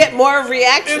funny. You get more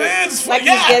reaction. It is like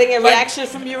yeah, he's getting a reaction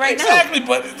from you right exactly, now.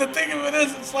 But the thing of it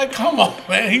is, it's like, come on,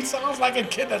 man. He sounds like a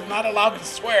kid that's not allowed to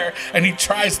swear, and he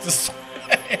tries to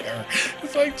swear.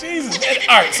 It's like, Jesus.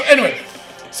 All right, so anyway,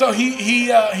 So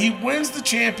he wins the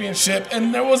championship,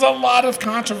 and there was a lot of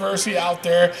controversy out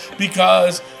there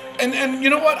because. And you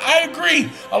know what? I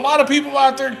agree. A lot of people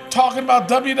out there talking about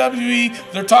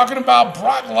WWE. They're talking about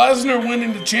Brock Lesnar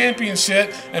winning the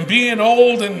championship and being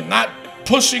old and not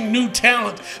pushing new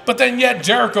talent. But then yet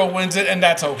Jericho wins it, and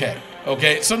that's okay.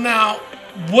 Okay, so now,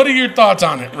 what are your thoughts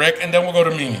on it, Rick? And then we'll go to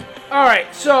Mimi. All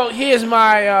right, so here's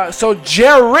my so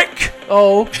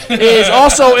Jericho is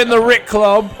also in the Rick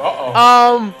Club.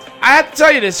 I have to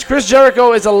tell you this: Chris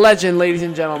Jericho is a legend, ladies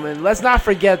and gentlemen. Let's not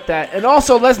forget that, and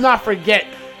also let's not forget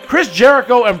Chris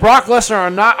Jericho and Brock Lesnar are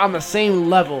not on the same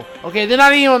level. Okay, they're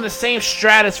not even on the same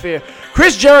stratosphere.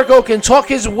 Chris Jericho can talk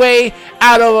his way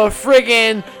out of a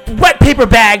friggin' wet paper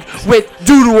bag with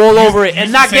doo-doo all over it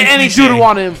and not get any doo-doo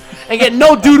on him and get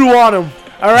no doo-doo on him.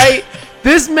 All right.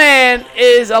 This man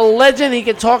is a legend. He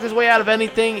can talk his way out of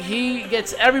anything. He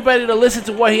gets everybody to listen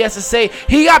to what he has to say.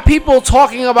 He got people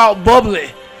talking about bubbly.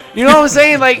 You know what I'm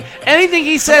saying? Like, anything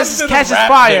he says catches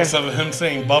fire. Mix of him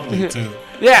saying bubbly, too.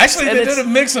 Yeah. Actually, they did a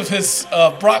mix of his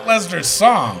Brock Lesnar's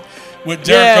song with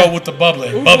Jericho with the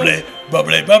bubbly. Bubbly,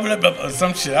 bubbly, bubbly, bubbly,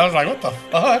 some shit. I was like, what the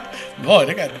fuck? Boy,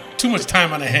 they got too much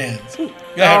time on their hands. Go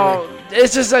ahead, Rick.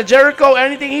 It's just that Jericho,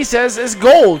 anything he says is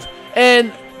gold.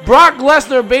 And Brock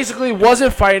Lesnar basically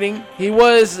wasn't fighting. He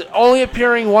was only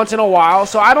appearing once in a while,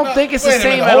 so I don't think it's the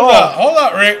same at all. Hold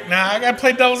up, Rick. Now, I got to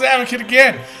play devil's advocate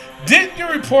again. Didn't you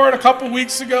report a couple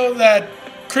weeks ago that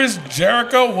Chris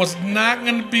Jericho was not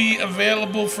going to be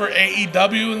available for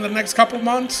AEW in the next couple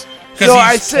months?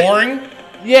 Because he's touring?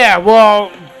 Yeah,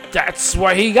 well, that's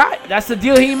what he got. That's the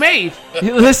deal he made.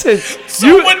 Listen.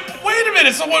 Wait a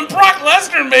minute. So when Brock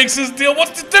Lesnar makes his deal,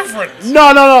 what's the difference?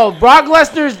 No. Brock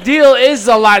Lesnar's deal is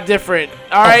a lot different.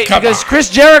 All right? Because Chris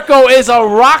Jericho is a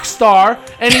rock star,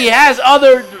 and he has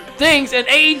other things, and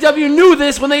AEW knew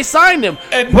this when they signed him.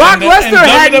 Brock Lesnar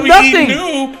had nothing.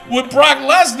 Knew with Brock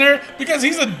Lesnar because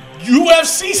he's a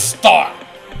UFC star.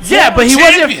 Yeah, but he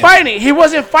wasn't fighting. He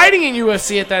wasn't fighting in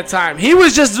UFC at that time. He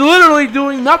was just literally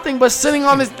doing nothing but sitting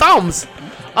on his thumbs.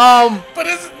 But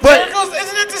isn't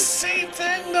it the same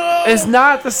thing though? It's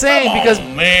not the same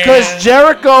because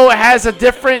Jericho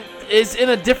is in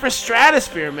a different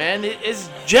stratosphere, man. It's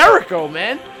Jericho,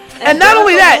 man. And not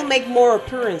only that, he'll make more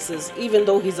appearances even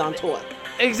though he's on tour.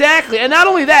 Exactly. And not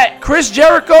only that, Chris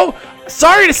Jericho,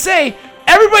 sorry to say,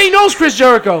 everybody knows Chris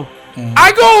Jericho.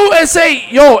 I go and say,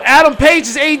 yo, Adam Page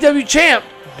is AEW champ.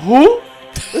 Who?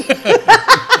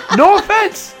 No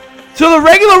offense. To the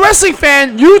regular wrestling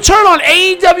fan, you turn on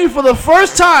AEW for the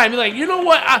first time. You're like, you know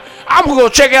what? I'm going to go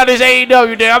check out this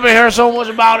AEW thing. I've been hearing so much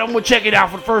about it. I'm going to check it out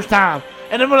for the first time.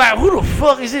 And then we're like, who the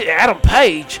fuck is it? Adam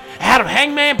Page? Adam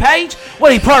Hangman Page?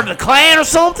 What, he part of the Clan or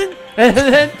something? And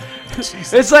then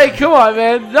it's like, come on,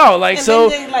 man. No, like, and so.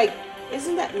 Then like,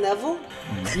 isn't that Neville?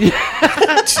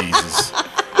 Jesus.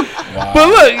 Wow. But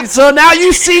look, so now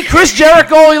you see Chris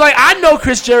Jericho. You're like, I know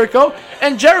Chris Jericho.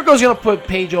 And Jericho's going to put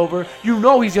Page over. You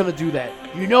know he's going to do that.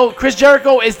 You know Chris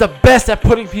Jericho is the best at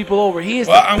putting people over. He is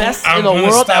the best in the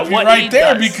world at what he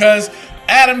does. Because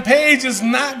Adam Page is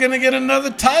not going to get another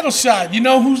title shot. You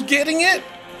know who's getting it?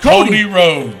 Cody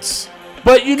Rhodes.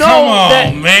 But you know Come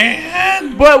on,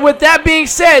 man. But with that being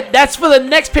said, that's for the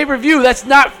next pay-per-view. That's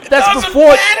before.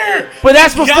 Matter. But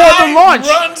that's before the launch.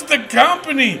 Runs the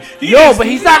company. But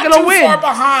he's not gonna win. Far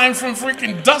behind from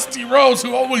freaking Dusty Rhodes,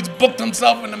 who always booked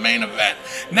himself in the main event.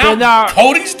 Now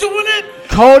Cody's doing it.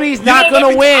 Cody's not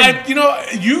gonna win.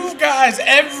 You guys,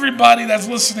 everybody that's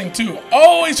listening to,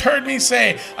 always heard me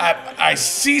say, I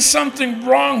see something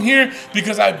wrong here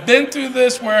because I've been through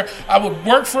this where I would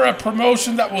work for a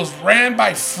promotion that was ran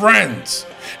by friends.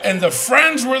 And the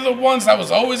friends were the ones that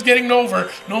was always getting over.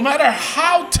 No matter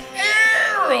how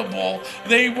terrible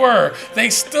they were, they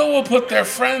still will put their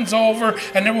friends over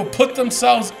and they will put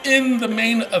themselves in the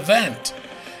main event.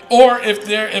 Or if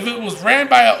it was ran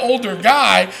by an older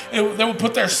guy, they would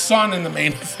put their son in the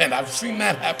main event. I've seen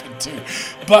that happen too.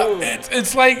 But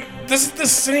it's like, this is the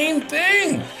same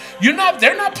thing.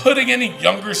 They're not putting any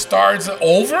younger stars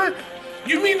over.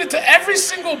 You mean it to every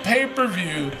single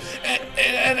pay-per-view.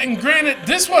 And granted,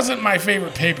 this wasn't my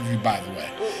favorite pay-per-view, by the way.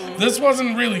 This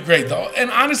wasn't really great, though. And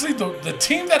honestly, the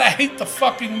team that I hate the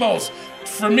fucking most,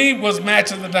 for me, was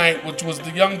Match of the Night, which was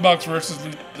the Young Bucks versus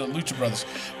the Lucha Brothers.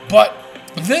 But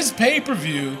this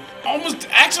pay-per-view, almost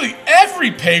actually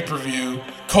every pay-per-view,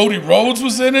 Cody Rhodes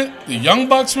was in it, the Young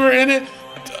Bucks were in it,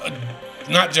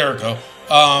 not Jericho,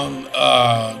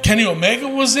 Kenny Omega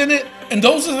was in it, and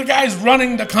those are the guys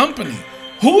running the company.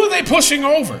 Who are they pushing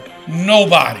over?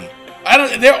 Nobody.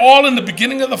 They're all in the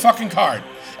beginning of the fucking card.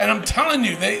 And I'm telling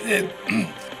you,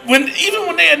 even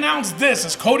when they announced this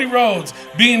as Cody Rhodes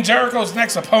being Jericho's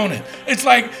next opponent, it's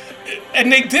like,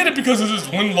 and they did it because of this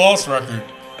win-loss record.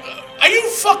 Are you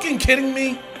fucking kidding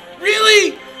me?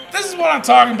 Really? This is what I'm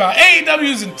talking about. AEW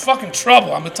is in fucking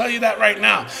trouble. I'm going to tell you that right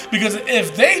now. Because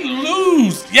if they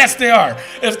lose, yes, they are.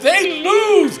 If they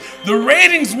lose the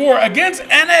ratings war against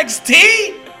NXT,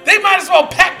 they might as well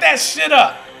pack that shit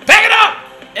up. Pack it up!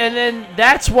 And then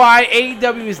that's why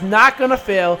AEW is not going to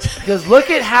fail. Because look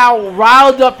at how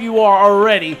riled up you are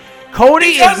already.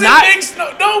 Cody because is not.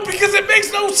 Because it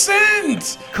makes no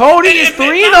sense. Cody is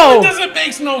 3-0. It doesn't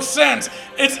make no sense.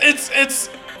 It's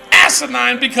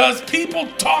asinine because people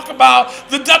talk about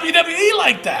the WWE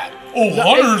like that. Oh,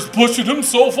 Hunter's pushing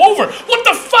himself over. What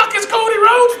the fuck is Cody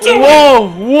Rhodes doing?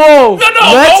 Whoa.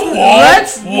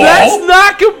 Let's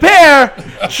not compare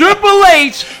Triple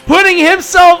H putting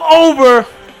himself over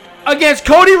against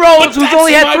Cody Rhodes, who's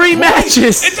only had 3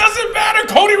 matches. It doesn't matter.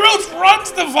 Cody Rhodes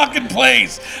runs the fucking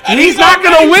place. And he's not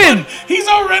going to win. He's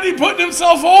already putting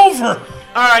himself over.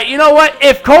 All right, you know what?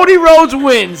 If Cody Rhodes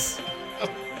wins,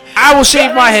 I will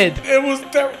shave my head. It was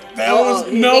that was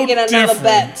no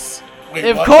difference. Wait,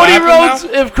 if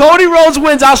Cody Rhodes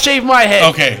wins, I'll shave my head.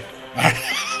 Okay.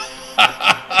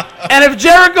 And if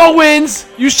Jericho wins,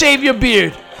 you shave your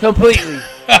beard completely.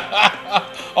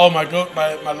 Oh my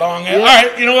long hair. Yeah. All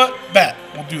right, you know what? Bet.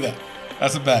 We'll do that.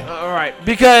 That's a bet. All right,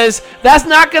 because that's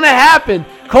not going to happen.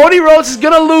 Cody Rhodes is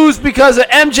going to lose because of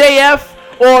MJF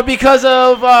or because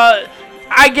of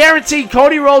I guarantee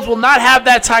Cody Rhodes will not have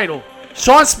that title.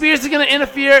 Shawn Spears is going to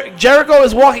interfere. Jericho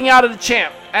is walking out of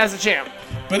as the champ.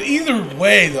 But either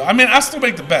way, though, I mean, I still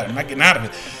make the bet. I'm not getting out of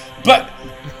it. But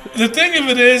the thing of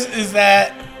it is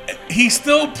that he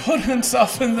still put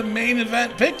himself in the main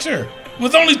event picture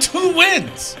with only 2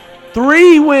 wins.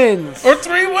 3 wins. Or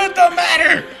 3 wins, don't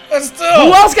matter. But still.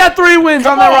 Who else got 3 wins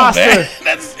on that roster?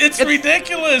 It's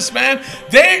ridiculous, man.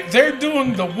 They're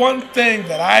doing the one thing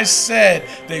that I said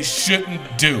they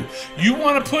shouldn't do. You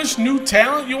want to push new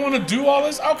talent? You want to do all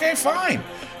this? Okay, fine.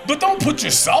 But don't put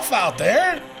yourself out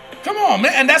there. Come on,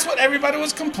 man. And that's what everybody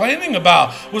was complaining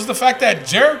about, was the fact that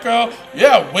Jericho,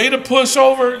 way to push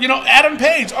over, Adam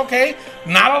Page. Okay,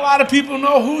 not a lot of people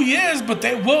know who he is, but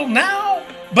they will now.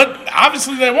 But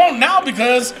obviously they won't now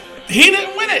because he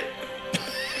didn't win it.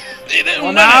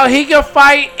 Now he can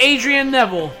fight Adrian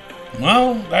Neville.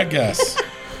 Well, I guess.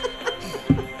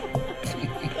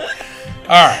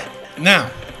 All right.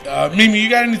 Now, Mimi, you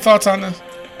got any thoughts on this?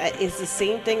 It's the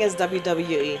same thing as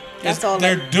WWE. That's all.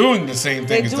 They're doing the same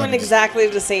thing. They're doing exactly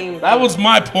the same. That was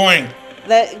my point.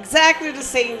 Exactly the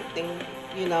same thing.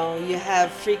 You have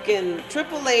freaking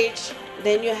Triple H.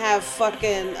 Then you have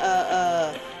fucking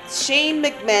Shane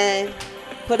McMahon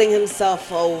putting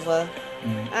himself over.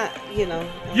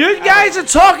 You guys are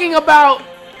talking about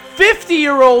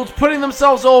 50-year-olds putting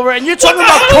themselves over, and you're talking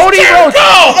about Cody Rhodes.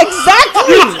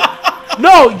 Exactly.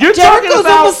 No, you're talking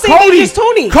about Cody.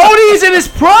 Tony. Cody is in his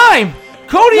prime.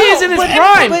 Cody is in his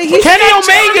prime. Kenny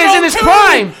Omega is in his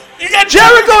prime.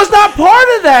 Jericho is not part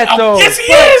of that, though. Yes,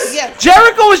 he is. Yeah.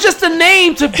 Jericho is just a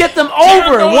name to get them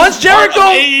over. Once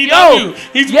Jericho, he's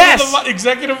the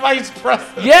executive vice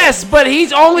president. Yes, but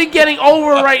he's only getting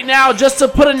over right now just to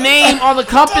put a name on the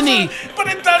company.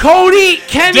 Cody,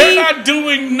 Kenny, they're not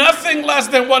doing nothing less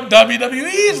than what WWE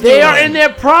is doing. They are in their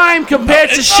prime compared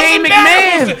to Shane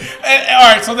McMahon.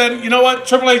 All right, so then you know what?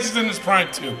 Triple H is in his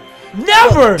prime too.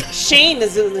 Never. Shane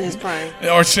is in his prime.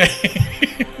 Or Shane.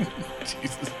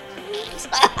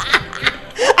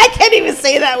 I can't even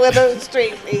say that with a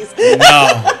straight face.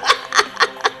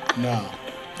 No.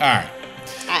 All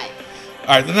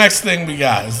right. The next thing we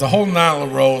got is the whole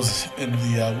Nyla Rose in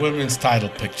the women's title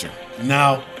picture.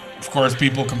 Now, of course,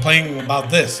 people complaining about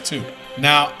this too.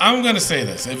 Now, I'm going to say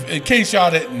this, in case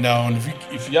y'all didn't know, and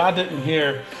if y'all didn't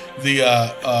hear the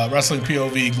Wrestling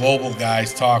POV Global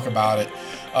guys talk about it,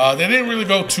 they didn't really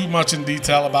go too much in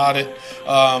detail about it,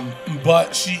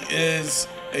 but she is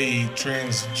a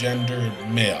transgender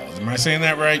male. Am I saying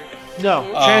that right? No,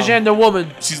 transgender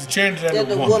woman. She's a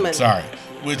transgender woman. Sorry.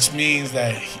 Which means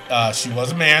that she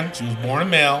was a man, she was born a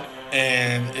male,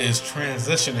 and is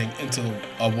transitioning into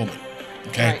a woman.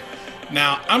 Okay? Right.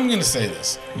 Now, I'm going to say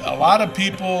this. A lot of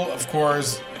people, of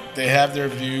course, they have their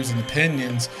views and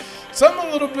opinions. Some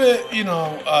a little bit,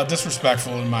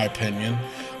 disrespectful in my opinion.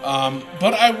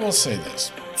 But I will say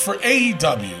this. For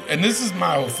AEW, and this is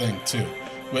my whole thing too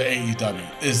with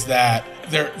AEW, is that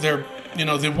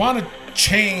they want to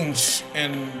change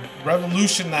and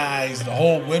revolutionize the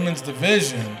whole women's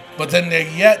division, but then they're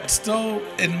yet still,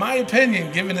 in my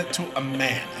opinion, giving it to a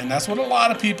man. And that's what a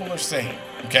lot of people are saying,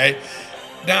 okay?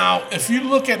 Now, if you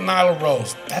look at Nyla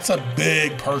Rose, that's a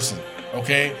big person,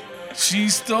 okay? she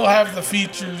still have the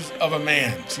features of a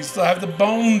man. She still have the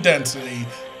bone density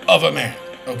of a man,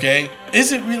 okay?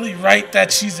 Is it really right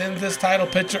that she's in this title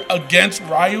picture against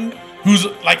Ryu, who's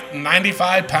like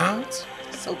 95 pounds?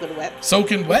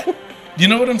 Soaking wet? You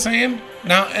know what I'm saying?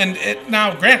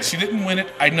 Now, granted, she didn't win it,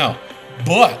 I know.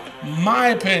 But my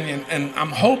opinion, and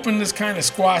I'm hoping this kind of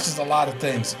squashes a lot of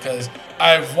things, because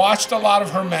I've watched a lot of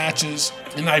her matches,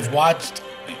 and I've watched,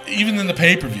 even in the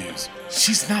pay-per-views,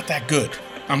 she's not that good.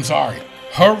 I'm sorry.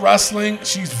 Her wrestling,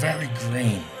 she's very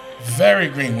green. Very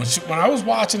green. When I was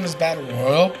watching this Battle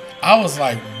Royal, I was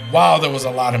like, wow, there was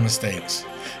a lot of mistakes.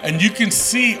 And you can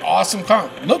see Awesome Kong.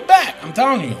 Look back. I'm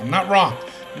telling you, I'm not wrong.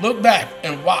 Look back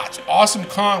and watch. Awesome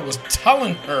Kong was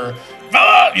telling her,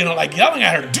 like yelling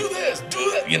at her, do this,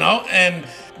 and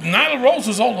Nyla Rose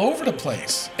was all over the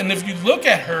place. And if you look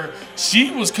at her,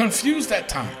 she was confused at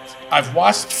times. I've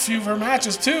watched a few of her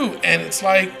matches too, and it's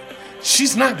like,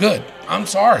 she's not good. I'm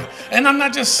sorry. And I'm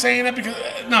not just saying that because,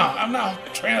 no, I'm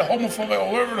not trying to homophobic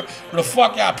or whatever the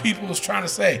fuck y'all people was trying to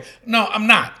say. No, I'm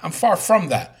not. I'm far from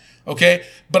that. Okay?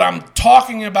 But I'm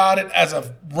talking about it as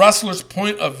a wrestler's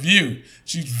point of view.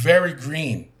 She's very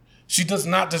green. She does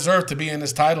not deserve to be in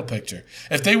this title picture.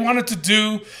 If they wanted to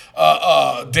do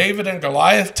David and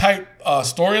Goliath type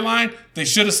storyline, they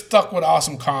should have stuck with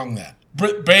Awesome Kong then.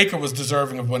 Britt Baker was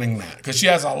deserving of winning that because she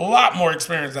has a lot more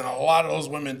experience than a lot of those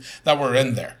women that were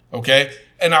in there. Okay,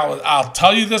 and I'll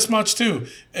tell you this much too: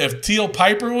 if Teal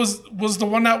Piper was the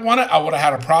one that won it, I would have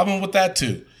had a problem with that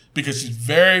too because she's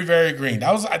very, very green.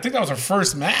 I think that was her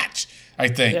first match. I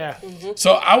think. Yeah. Mm-hmm.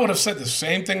 So I would have said the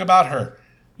same thing about her.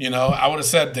 I would have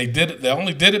said they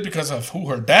only did it because of who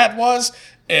her dad was,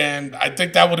 and I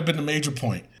think that would have been the major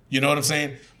point. You know what I'm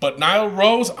saying? But Nyla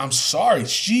Rose, I'm sorry,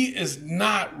 she is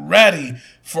not ready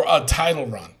for a title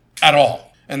run at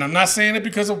all. And I'm not saying it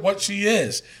because of what she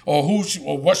is or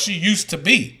what she used to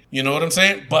be. You know what I'm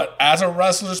saying? But as a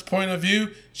wrestler's point of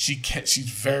view, she's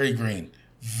very green.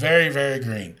 Very, very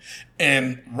green.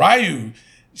 And Ryu,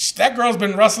 that girl's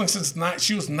been wrestling since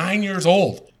she was 9 years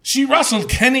old. She wrestled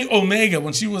Kenny Omega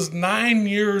when she was 9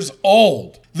 years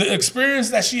old. The experience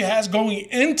that she has going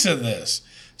into this,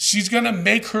 she's going to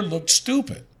make her look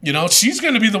stupid. She's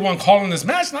going to be the one calling this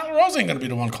match. Nyla Rose ain't going to be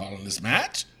the one calling this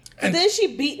match. And then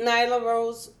she beat Nyla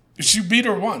Rose? She beat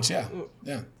her once, yeah.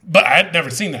 Yeah. But I had never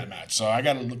seen that match, so I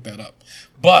got to look that up.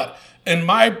 But in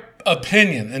my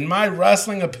opinion, in my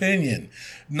wrestling opinion,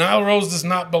 Nyla Rose does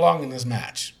not belong in this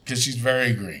match because she's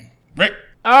very green. Rick?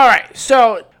 All right,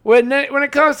 so when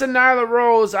it comes to Nyla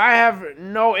Rose, I have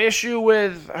no issue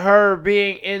with her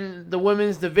being in the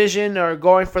women's division or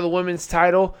going for the women's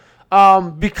title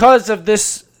because of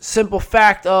this simple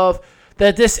fact of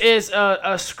that this is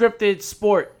a scripted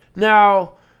sport.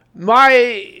 Now,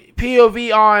 my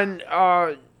POV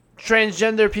on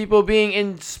transgender people being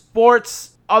in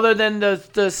sports other than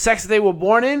the sex that they were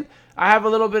born in, I have a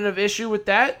little bit of issue with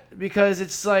that because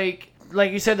it's like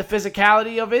you said, the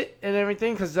physicality of it and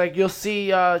everything, because you'll see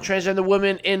transgender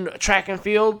women in track and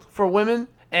field for women,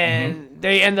 and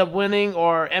they end up winning,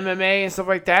 or MMA and stuff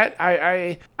like that.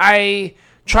 I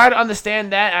try to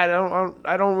understand that.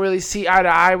 I don't really see eye to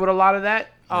eye with a lot of that.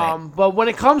 Right. But when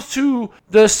it comes to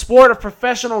the sport of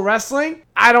professional wrestling,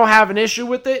 I don't have an issue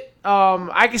with it.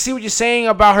 I can see what you're saying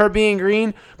about her being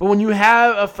green, but when you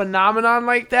have a phenomenon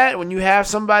like that, when you have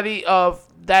somebody of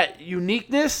that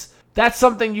uniqueness, that's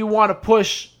something you want to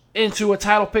push into a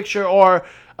title picture or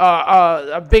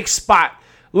a big spot.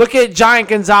 Look at Giant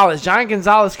Gonzalez. Giant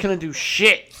Gonzalez couldn't do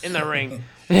shit in the ring.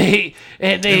 He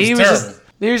was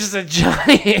just a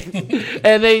giant.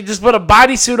 And they just put a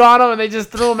bodysuit on him and they just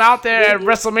threw him out there at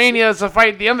WrestleMania to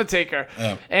fight The Undertaker.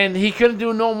 Yeah. And he couldn't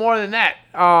do no more than that.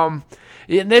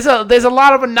 There's a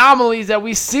lot of anomalies that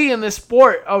we see in this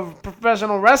sport of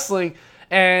professional wrestling.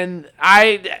 And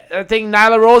I think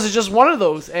Nyla Rose is just one of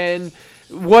those. And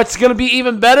what's going to be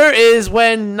even better is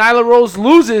when Nyla Rose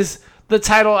loses the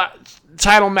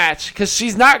title match, because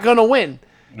she's not going to win.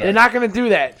 Right. They're not going to do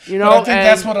that. But I think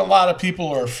that's what a lot of people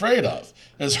are afraid of,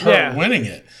 is her winning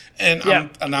it. And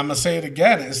I'm going to say it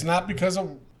again. It's not because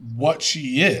of what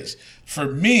she is. For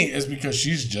me, it's because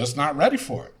she's just not ready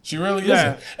for it. She really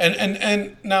isn't.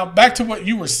 And now back to what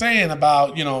you were saying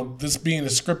about, this being a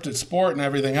scripted sport and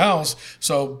everything else,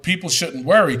 so people shouldn't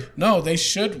worry. No, they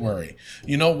should worry.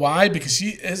 You know why? Because she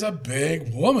is a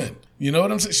big woman. You know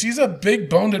what I'm saying? She's a big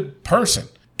boned person.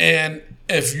 And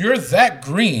if you're that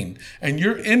green and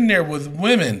you're in there with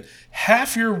women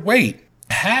half your weight,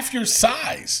 half your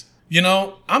size,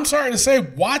 I'm sorry to say,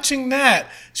 watching that,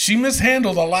 she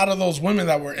mishandled a lot of those women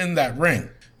that were in that ring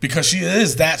because she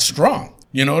is that strong.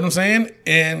 You know what I'm saying?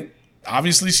 And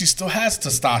Obviously, she still has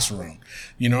testosterone.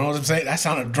 You know what I'm saying? That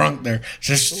sounded drunk there.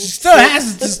 She still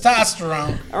has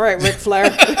testosterone. All right, Ric Flair.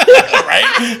 Right?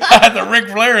 I had the Ric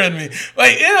Flair in me.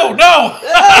 Like, ew, no.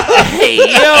 Hey,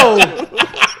 yo.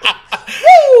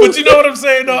 But you know what I'm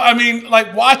saying, though? I mean,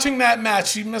 like, watching that match,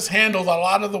 she mishandled a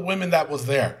lot of the women that was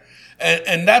there.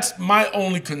 And that's my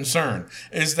only concern,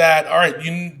 is that, all right,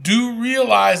 you do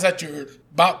realize that you're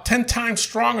about 10 times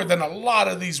stronger than a lot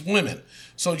of these women.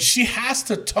 So she has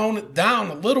to tone it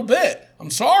down a little bit. I'm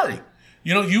sorry.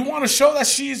 You know, you want to show that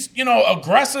she's,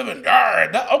 aggressive and,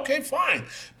 okay, fine.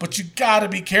 But you got to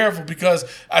be careful, because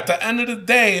at the end of the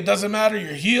day, it doesn't matter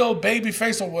your heel,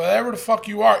 babyface, or whatever the fuck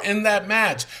you are in that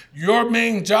match. Your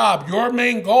main job, your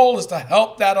main goal is to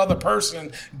help that other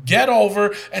person get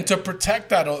over and to protect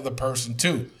that other person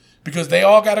too. Because they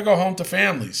all got to go home to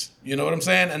families. You know what I'm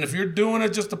saying? And if you're doing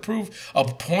it just to prove a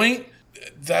point,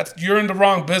 that you're in the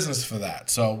wrong business for that.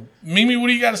 So, Mimi, what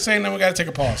do you got to say? And then we got to take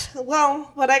a pause.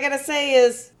 Well, what I got to say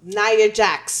is Nia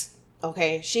Jax.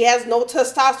 Okay. She has no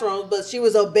testosterone, but she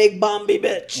was a big Bombi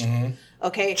bitch. Mm-hmm.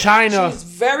 Okay. China. She's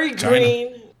very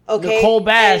green. Okay. Nicole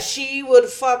Bass. And she would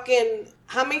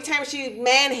how many times she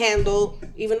manhandled,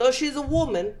 even though she's a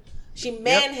woman, she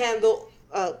manhandled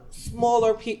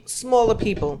smaller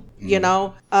people, you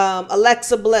know.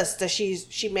 Alexa Bliss, that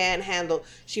she manhandled.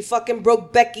 She fucking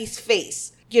broke Becky's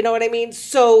face. You know what I mean?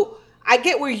 So I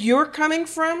get where you're coming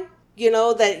from. You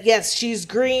know that yes, she's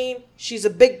green. She's a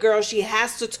big girl. She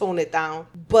has to tone it down.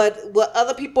 But what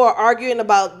other people are arguing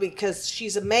about, because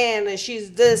she's a man and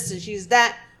she's this and she's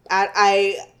that,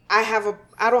 I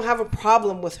don't have a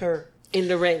problem with her in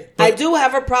the ring. But I do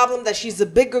have a problem that she's a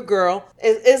bigger girl.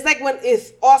 It's like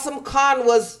if Awesome Khan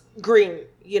was green,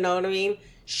 you know what I mean?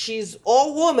 She's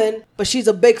all woman, but she's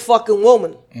a big fucking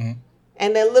woman. Mm-hmm.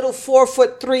 And that little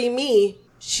 4'3" me,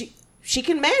 she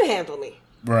can manhandle me.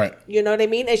 Right. You know what I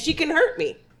mean? And she can hurt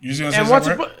me. And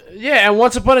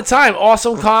once upon a time,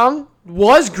 Awesome Kong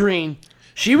was green.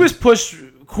 She was pushed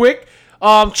quick.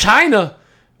 China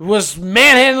was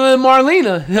manhandling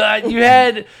Marlena. You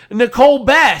had Nicole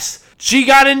Bass. She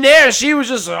got in there. She was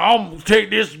just, I'm going to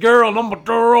take this girl and I'm going to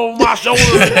throw her over my shoulder.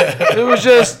 It was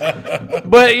just,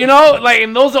 but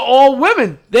and those are all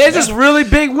women. They're just really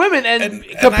big women. And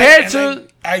compared to.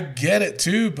 I get it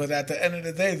too, but at the end of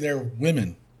the day, they're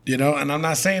women, and I'm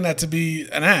not saying that to be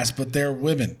an ass, but they're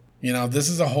women. This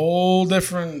is a whole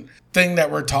different thing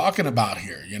that we're talking about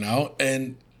here,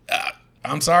 and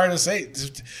I'm sorry to say,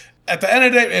 at the end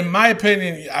of the day, in my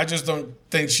opinion, I just don't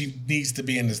think she needs to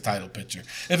be in this title picture.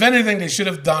 If anything, they should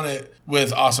have done it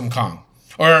with Awesome Kong.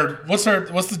 Or what's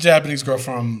the Japanese girl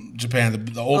from Japan,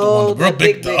 the older one, the real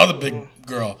big, the other big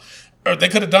girl. Or they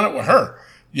could have done it with her.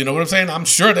 You know what I'm saying? I'm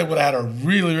sure they would have had a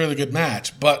really, really good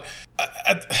match. But,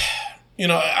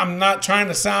 I'm not trying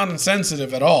to sound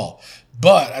insensitive at all.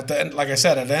 But at the end, like I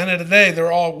said, at the end of the day,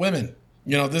 they're all women.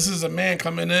 This is a man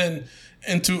coming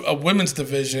into a women's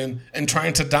division and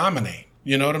trying to dominate.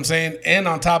 You know what I'm saying? And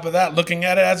on top of that, looking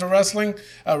at it as a wrestling,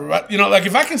 like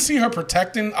if I can see her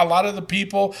protecting a lot of the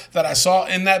people that I saw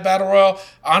in that battle royal,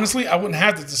 honestly, I wouldn't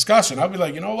have the discussion. I'd be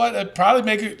like, you know what?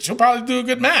 She'll probably do a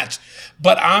good match.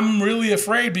 But I'm really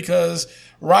afraid because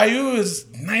Ryu is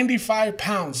 95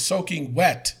 pounds soaking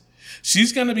wet.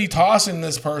 She's going to be tossing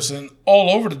this person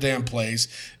all over the damn place,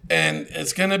 and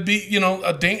it's going to be,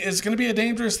 it's going to be a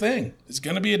dangerous thing. It's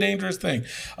going to be a dangerous thing.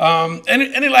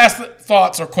 Any last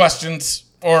thoughts or questions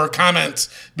or comments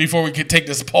before we could take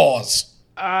this pause?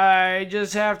 I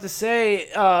just have to say,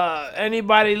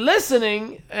 anybody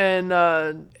listening,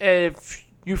 and if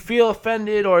you feel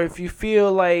offended or if you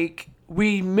feel like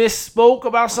we misspoke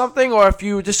about something, or if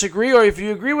you disagree or if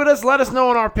you agree with us, let us know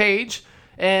on our page.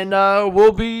 And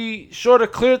we'll be sure to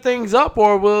clear things up,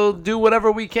 or we'll do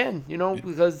whatever we can,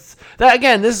 because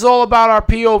this is all about our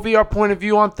POV, our point of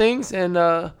view on things,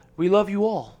 and we love you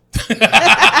all.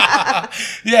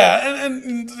 Yeah,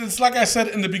 and it's like I said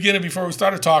in the beginning before we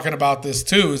started talking about this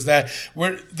too, is that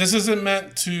this isn't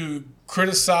meant to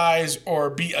criticize or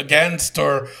be against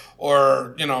or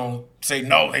say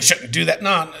no, they shouldn't do that.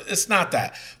 No, it's not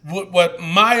that. What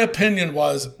my opinion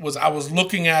was I was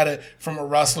looking at it from a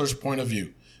wrestler's point of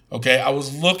view. Okay, I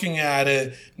was looking at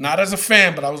it not as a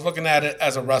fan, but I was looking at it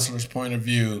as a wrestler's point of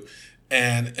view,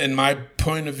 and in my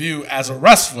point of view as a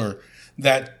wrestler,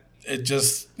 that it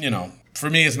just for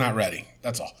me it's not ready.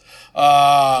 That's all.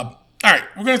 All right,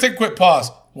 we're gonna take a quick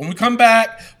pause. When we come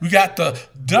back, we got the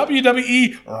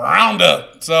WWE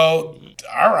Roundup. So,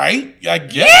 all right, I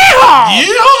guess.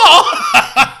 Yeah!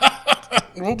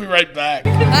 We'll be right back.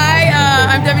 Hi,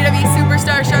 I'm WWE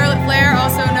superstar Charlotte Flair,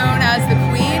 also known as the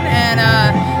Queen, and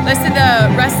listen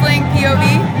to Wrestling POV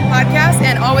podcast,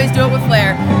 and always do it with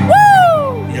Flair. Woo!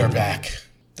 We are back.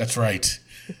 That's right.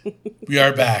 We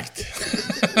are back.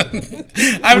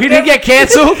 We didn't get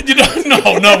canceled?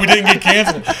 No, we didn't get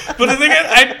canceled. But the thing is,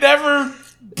 I never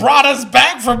brought us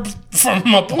back from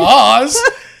a pause.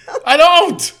 I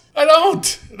don't.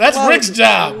 That's Rick's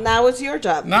job. Now it's your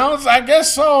job. Now I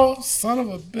guess so. Son of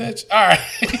a bitch. All right.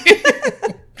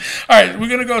 All right, we're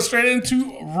going to go straight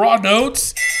into Raw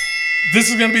Notes. This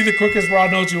is going to be the quickest Raw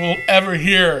Notes you will ever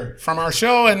hear from our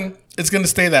show, and it's going to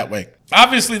stay that way.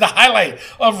 Obviously, the highlight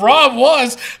of Raw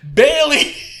was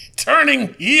Bayley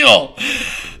turning heel.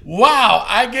 Wow,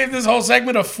 I gave this whole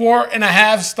segment a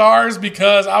 4.5 stars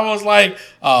because I was like,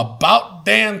 about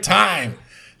damn time.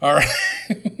 All right.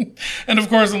 And of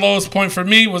course, the lowest point for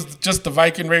me was just the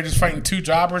Viking Raiders fighting two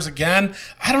jobbers again.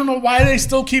 I don't know why they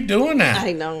still keep doing that.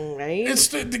 I know, right? It's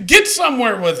to get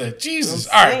somewhere with it. Jesus.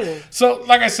 All right. So,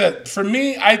 like I said, for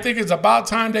me, I think it's about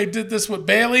time they did this with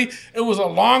Bayley. It was a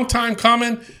long time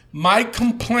coming. My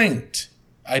complaint,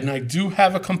 and I do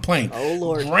have a complaint. Oh,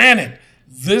 Lord. Granted,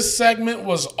 this segment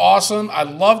was awesome. I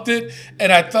loved it.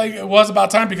 And I think it was about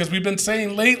time because we've been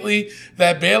saying lately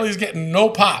that Bayley's getting no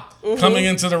pop coming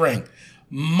into the ring.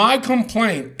 My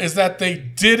complaint is that they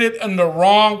did it in the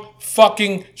wrong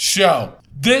fucking show.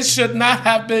 This should not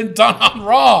have been done on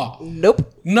Raw.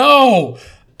 Nope. No.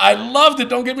 I loved it,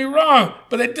 don't get me wrong.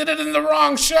 But they did it in the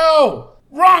wrong show.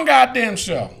 Wrong goddamn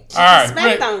show. She's all right. a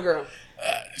SmackDown girl.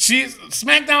 She's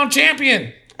SmackDown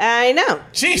champion. I know.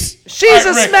 She's a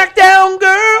SmackDown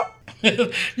girl.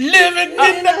 Living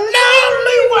in the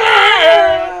lonely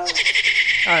world.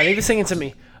 All right, leave it singing to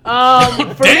me.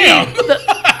 For Damn. me,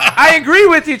 I agree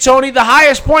with you, Tony. The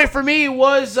highest point for me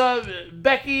was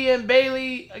Becky and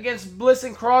Bayley against Bliss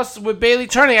and Cross with Bayley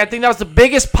turning. I think that was the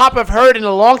biggest pop I've heard in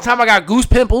a long time. I got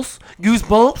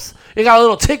goosebumps. It got a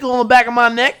little tickle on the back of my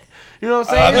neck. You know what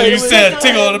I'm saying? I thought you said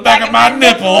tickle on the back of my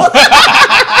nipple.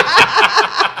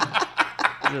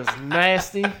 Just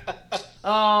nasty.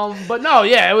 But no,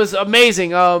 yeah, it was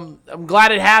amazing. I'm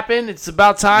glad it happened. It's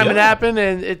about time it happened,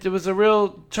 and it was a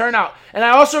real turnout. And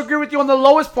I also agree with you on the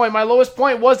lowest point. My lowest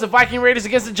point was the Viking Raiders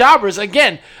against the Jobbers.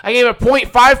 Again, I gave it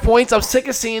 0.5 points. I'm sick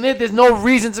of seeing it. There's no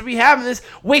reason to be having this,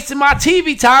 wasting my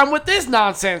TV time with this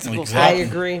nonsensical stuff. I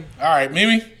agree. All right,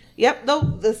 Mimi? Yep, no,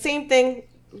 the same thing.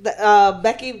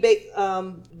 Becky,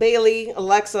 Bayley,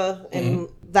 Alexa, and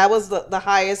that was the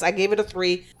highest. I gave it a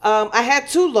 3. I had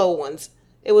 2 low ones.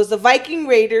 It was the Viking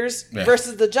Raiders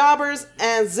versus the Jobbers,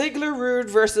 and Ziggler Rude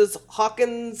versus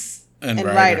Hawkins and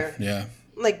Ryder. Yeah.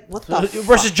 Like, what the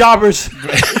versus Jobbers. You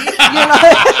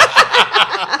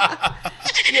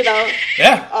know.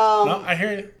 Yeah. No, I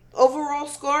hear you. Overall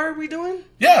score, are we doing?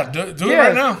 Yeah, do it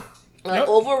right now. Yep.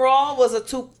 Overall was a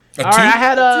 2. All right,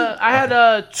 I had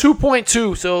a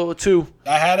 2.2, so a 2.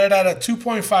 I had it at a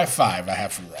 2.55. I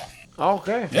have for Raw.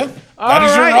 Okay. Yeah. That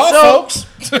is your Raw, folks.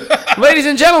 Ladies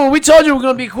and gentlemen, we told you we're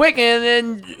going to be quick,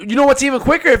 and you know what's even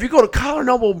quicker? If you go to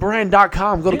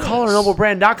collarnoblebrand.com, go to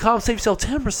collarnoblebrand.com, save yourself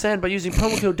 10% by using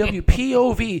promo code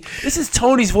WPOV. This is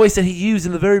Tony's voice that he used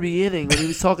in the very beginning when he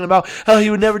was talking about how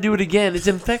he would never do it again. It's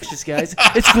infectious, guys.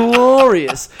 It's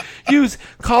glorious. Use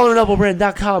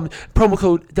collarnoblebrand.com, promo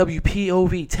code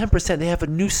WPOV, 10%. They have a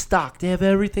new stock. They have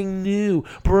everything new,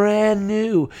 brand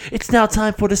new. It's now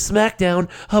time for the SmackDown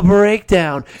breakdown.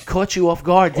 Caught you off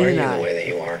guard, didn't I? Why are you the way that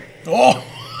you are? Oh.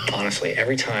 Honestly,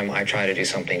 every time I try to do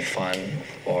something fun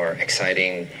or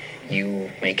exciting,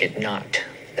 you make it not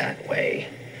that way.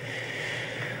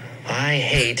 I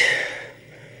hate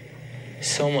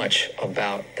so much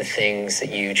about the things that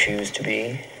you choose to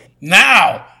be.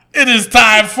 Now, it is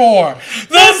time for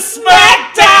the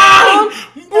SmackDown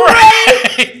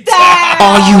Breakdown!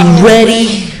 Are you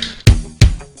ready?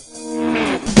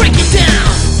 Break it down!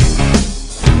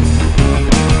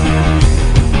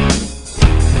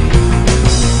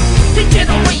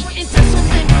 Degenerate into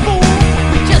something fool.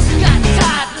 We just got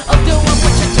tired of doing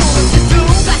what you told us to do.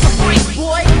 That's a break,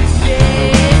 boy.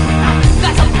 Yeah,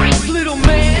 that's a break, little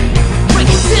man. Break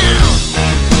it down.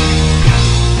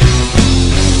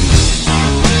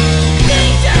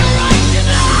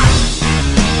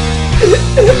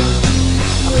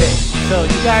 Okay, so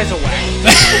you guys are whack.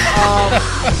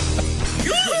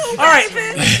 All right,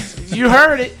 you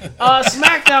heard it.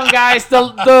 SmackDown, guys.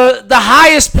 The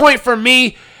highest point for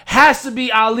me has to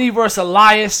be Ali versus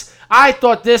Elias. I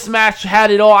thought this match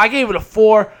had it all. I gave it a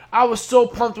 4. I was so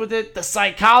pumped with it. The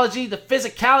psychology, the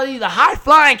physicality, the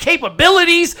high-flying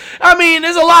capabilities. I mean,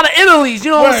 there's a lot of Italies.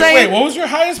 You know what I'm saying? Wait, what was your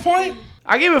highest point?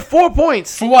 I gave it 4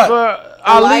 points. For what? For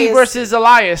Ali versus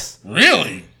Elias.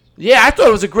 Really? Yeah, I thought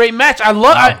it was a great match.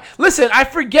 Listen, I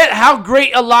forget how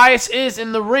great Elias is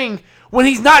in the ring when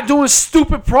he's not doing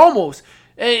stupid promos.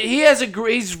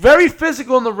 He's very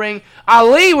physical in the ring.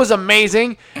 Ali was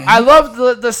amazing. I loved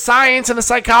the science and the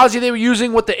psychology they were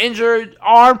using with the injured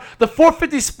arm. The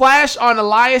 450 splash on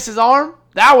Elias's arm,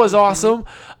 that was awesome.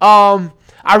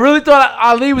 I really thought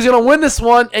Ali was going to win this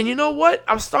one. And you know what?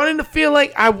 I'm starting to feel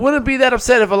like I wouldn't be that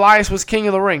upset if Elias was king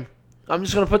of the ring. I'm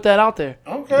just going to put that out there.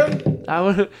 Okay.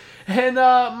 And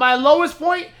my lowest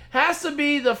point has to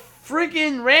be the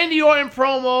freaking Randy Orton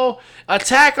promo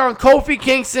attack on Kofi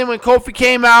Kingston when Kofi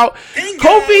came out. Bingo.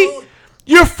 Kofi,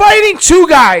 you're fighting two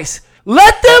guys.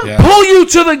 Let them pull you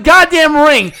to the goddamn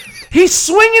ring. He's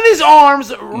swinging his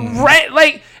arms,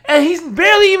 and he's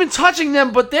barely even touching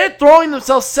them, but they're throwing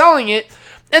themselves, selling it.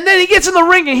 And then he gets in the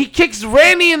ring and he kicks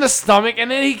Randy in the stomach,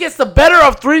 and then he gets the better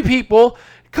of three people.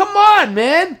 Come on,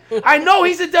 man. I know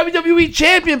he's a WWE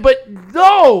champion, but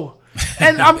no.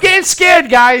 And I'm getting scared,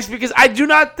 guys, because I do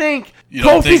not think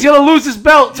Kofi's going to lose his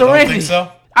belt to Randy. Think so?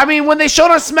 I mean, when they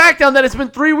showed on SmackDown that it's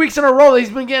been 3 weeks in a row that he's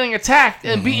been getting attacked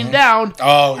and beaten down.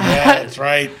 Oh, yeah, that's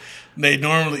right. They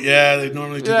normally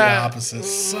do the opposite.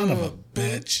 Son of a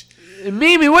bitch.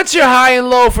 Mimi, what's your high and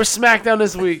low for SmackDown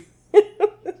this week?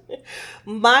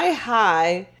 My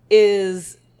high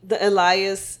is the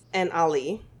Elias and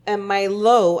Ali. And my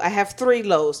low, I have 3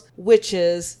 lows, which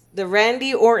is the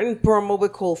Randy Orton promo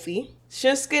with Kofi,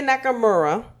 Shinsuke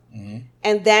Nakamura,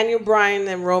 and Daniel Bryan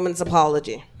and Roman's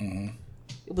apology.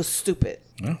 It was stupid.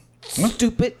 Yeah.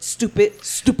 Stupid.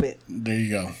 There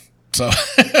you go. So, all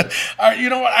right, you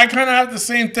know what? I kind of have the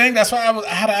same thing. That's why I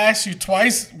had to ask you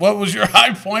twice. What was your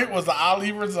high point? Was the Ali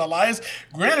versus Elias?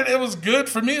 Granted, it was good.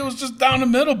 For me, it was just down the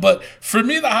middle. But for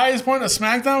me, the highest point of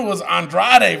SmackDown was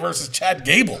Andrade versus Chad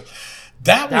Gable.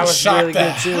 That would shock really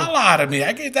the hell out of me.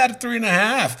 I gave that a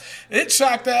 3.5. It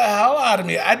shocked the hell out of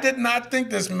me. I did not think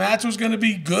this match was going to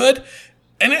be good.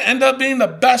 And it ended up being the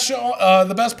best show,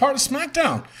 the best part of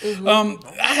SmackDown.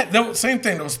 Same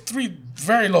thing. There was 3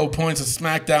 very low points of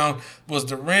SmackDown. Was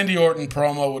the Randy Orton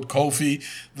promo with Kofi,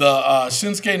 the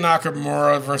Shinsuke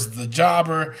Nakamura versus the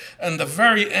Jobber, and the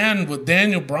very end with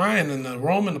Daniel Bryan and the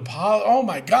Roman Apollo. Oh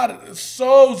my God, it's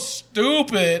so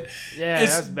stupid. Yeah,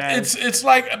 that's bad. It's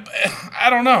like, I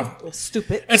don't know. It's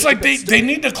stupid. It's like they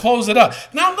need to close it up.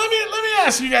 Now let me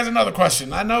ask you guys another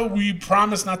question. I know we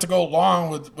promised not to go long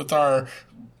with our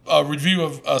review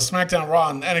of SmackDown, Raw,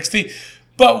 and NXT.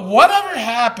 But whatever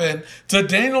happened to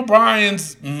Daniel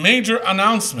Bryan's major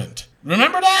announcement?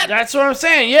 Remember that? That's what I'm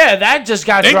saying. Yeah, that just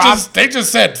got dropped. They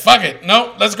just said, fuck it.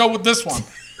 No, let's go with this one.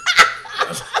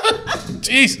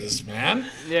 Jesus, man.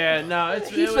 Yeah, no,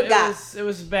 it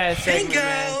was a bad segment,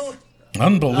 man.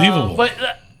 Unbelievable. But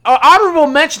honorable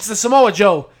mentions to Samoa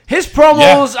Joe. His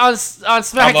promos on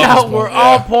SmackDown were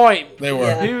on point. They were.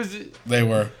 Yeah. They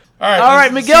were. All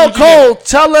right, Miguel Cole,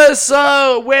 tell us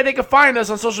where they can find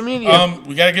us on social media.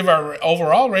 We got to give our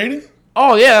overall rating.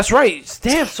 Oh, yeah, that's right.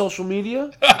 Damn social media.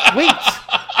 Wait.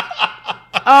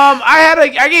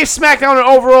 I gave SmackDown an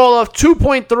overall of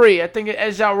 2.3. I think it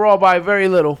edged out Raw by very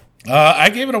little. I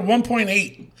gave it a 1.8.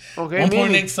 Okay.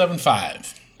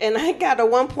 1.875. And I got a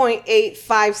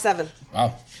 1.857.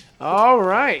 Wow. All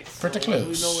right. Pretty close.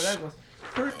 We know where that was.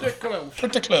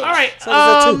 Pretty close. All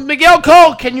right. Miguel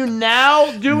Cole, can you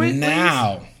now do it?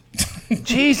 Now.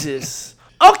 Jesus.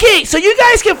 Okay, so you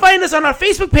guys can find us on our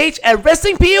Facebook page at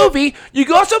Wrestling POV. You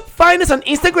can also find us on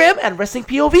Instagram at Wrestling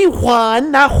POV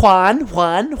 1, not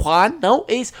Juan. No,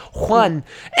 it's Juan.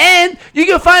 And you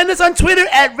can find us on Twitter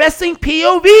at Wrestling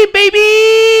POV,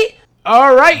 baby.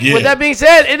 All right. Yeah. With that being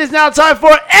said, it is now time for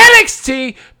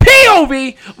NXT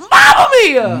POV. Mamma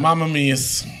Mia. Mamma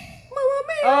Mia's.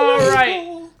 All right.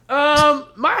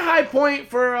 My high point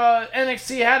for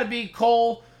NXT had to be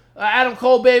Cole, Adam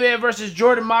Cole, baby, versus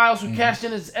Jordan Miles, who cashed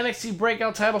in his NXT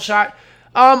breakout title shot.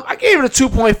 I gave it a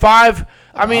 2.5.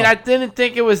 I mean, I didn't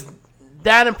think it was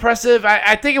that impressive.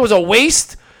 I think it was a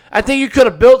waste. I think you could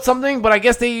have built something, but I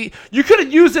guess you could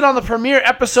have used it on the premiere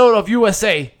episode of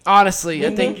USA. Honestly,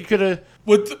 I think you could have.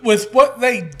 With what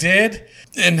they did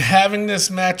in having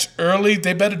this match early,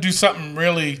 they better do something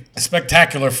really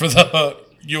spectacular for the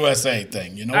USA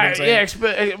thing. You know what I'm saying?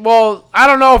 Yeah. Well, I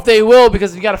don't know if they will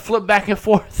because you got to flip back and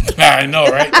forth. I know,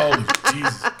 right? Holy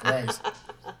Jesus Christ.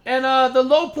 And the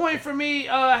low point for me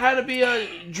had to be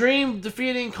Dream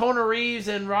defeating Kona Reeves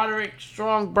and Roderick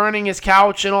Strong burning his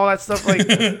couch and all that stuff. Like,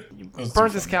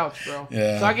 burnt his couch, bro.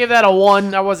 Yeah. So I gave that a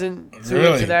 1. I wasn't too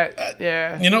into that.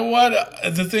 Yeah. You know what?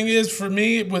 The thing is, for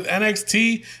me, with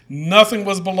NXT, nothing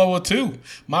was below a 2.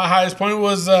 My highest point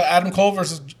was Adam Cole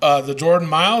versus the Jordan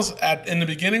Miles. In the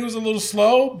beginning, it was a little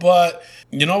slow, but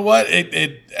you know what?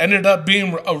 It ended up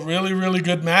being a really, really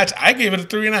good match. I gave it a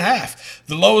 3.5.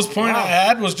 The lowest point I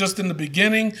had was was just in the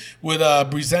beginning with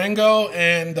Breezango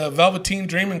and the Velveteen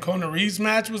Dream and Kona Reeves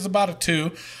match was about a 2.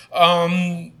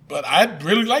 But I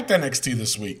really liked NXT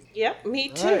this week. Yep, me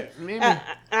too. Right,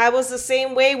 I was the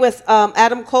same way with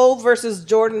Adam Cole versus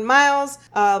Jordan Miles.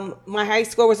 My high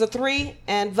score was a 3,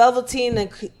 and Velveteen and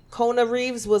Kona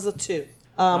Reeves was a 2.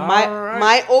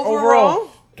 My overall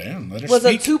was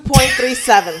a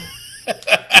 2.37.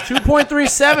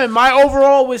 2.37. My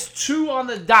overall was 2 on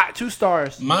the dot, 2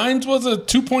 stars. Mine was a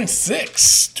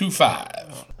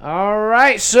 2.625. All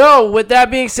right, so with that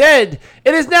being said,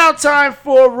 it is now time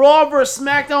for Raw vs.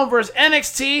 SmackDown vs.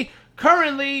 NXT.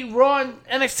 Currently, Raw and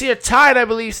NXT are tied, I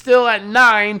believe, still at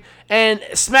 9, and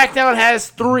SmackDown has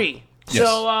 3. Yes.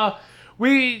 So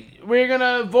we're going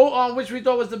to vote on which we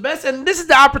thought was the best, and this is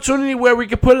the opportunity where we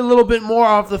could put a little bit more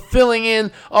of the filling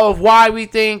in of why we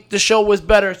think the show was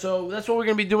better. So that's what we're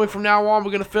going to be doing from now on. We're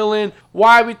going to fill in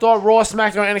why we thought Raw,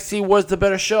 SmackDown, and NXT was the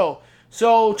better show.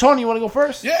 So, Tony, you want to go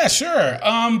first? Yeah, sure.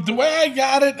 The way I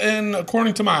got it, and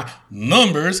according to my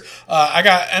numbers, I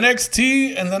got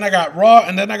NXT, and then I got Raw,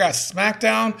 and then I got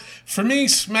SmackDown. For me,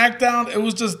 SmackDown, it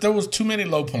was just, there was too many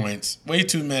low points, way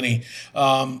too many.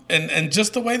 And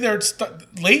just the way they're,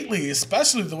 lately,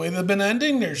 especially the way they've been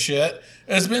ending their shit,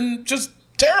 has been just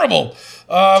terrible.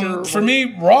 For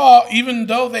me, Raw, even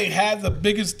though they had the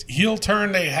biggest heel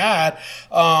turn they had,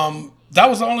 that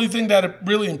was the only thing that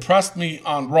really impressed me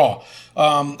on Raw.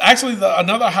 Actually,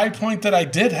 another high point that I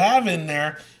did have in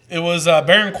there, it was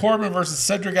Baron Corbin versus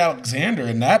Cedric Alexander,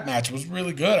 and that match was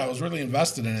really good. I was really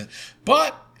invested in it.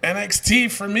 But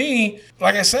NXT, for me,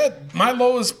 like I said, my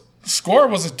lowest score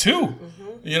was a 2.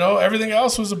 Mm-hmm. You know, everything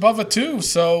else was above a 2.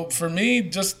 So for me,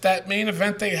 just that main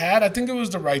event they had, I think it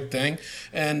was the right thing.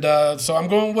 And so I'm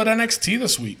going with NXT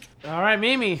this week. All right,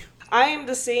 Mimi. I am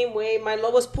the same way. My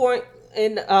lowest point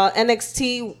in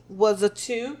NXT was a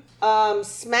 2.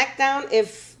 SmackDown,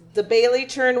 if the Bayley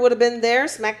turn would have been there,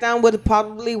 SmackDown would have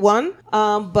probably won.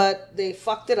 But they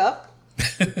fucked it up.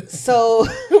 So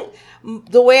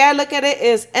the way I look at it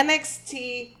is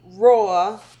NXT,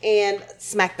 Raw, and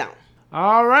SmackDown.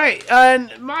 All right.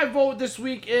 And my vote this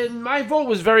week, my vote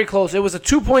was very close. It was a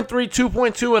 2.3,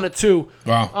 2.2, and a 2.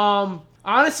 Wow.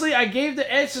 Honestly, I gave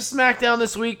the edge to SmackDown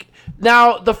this week.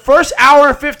 Now, the first hour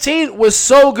and 15 was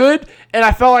so good, and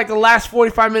I felt like the last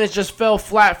 45 minutes just fell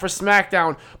flat for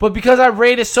SmackDown. But because I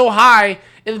rated so high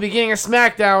in the beginning of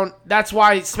SmackDown, that's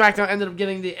why SmackDown ended up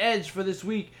getting the edge for this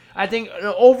week. I think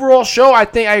the overall show, I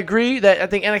agree that I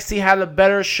think NXT had a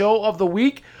better show of the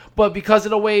week, but because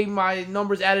of the way my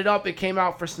numbers added up, it came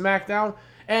out for SmackDown.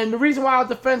 And the reason why I'll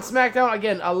defend SmackDown,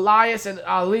 again, Elias and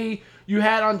Ali, you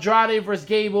had Andrade versus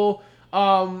Gable.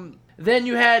 Then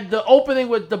you had the opening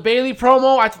with the Bayley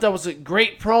promo. I thought that was a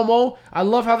great promo. I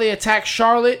love how they attacked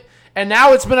Charlotte. And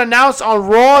now it's been announced on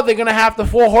Raw they're going to have the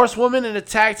 4 horsewomen in a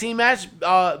tag team match.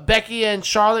 Becky and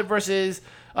Charlotte versus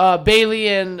Bayley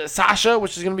and Sasha,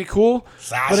 which is going to be cool.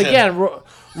 But again,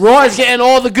 Raw is getting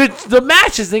all the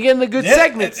matches. They're getting the good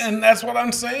segments. And that's what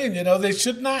I'm saying. You know, they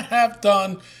should not have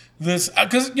done this.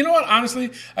 Because, you know what,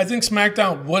 honestly, I think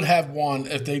SmackDown would have won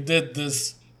if they did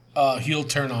this heel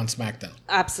turn on SmackDown.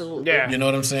 Absolutely. Yeah. You know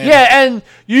what I'm saying? Yeah, and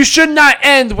you should not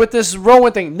end with this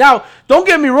Rowan thing. Now, don't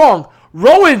get me wrong.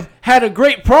 Rowan had a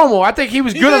great promo. I think he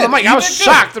was good on the mic. I was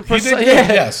shocked. He did good,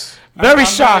 yes. Very I'm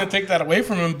shocked. not going to take that away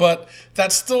from him, but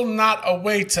that's still not a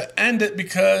way to end it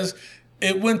because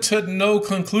it went to no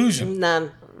conclusion.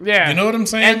 None. Yeah. You know what I'm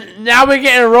saying? And now we're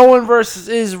getting Rowan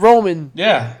versus Roman.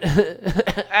 Yeah.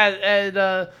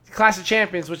 at Clash of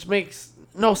Champions, which makes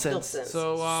no sense.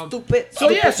 So stupid.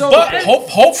 But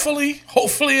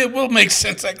hopefully it will make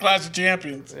sense at Clash of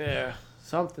Champions. Yeah,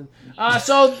 something.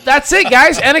 So that's it,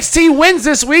 guys. NXT wins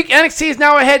this week. NXT is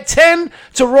now ahead 10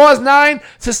 to Raw's 9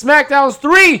 to SmackDown's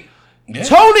 3. Yeah,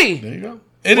 Tony, there you go.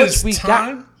 It is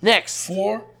time next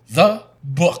for the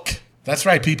book. That's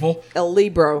right, people. El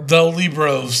Libro. The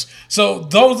Libros. So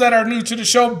those that are new to the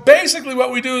show, basically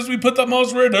what we do is we put the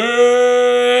most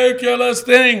ridiculous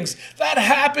things that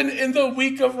happen in the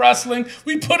week of wrestling.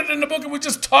 We put it in the book and we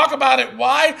just talk about it.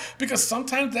 Why? Because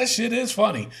sometimes that shit is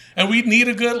funny. And we need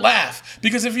a good laugh.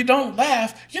 Because if you don't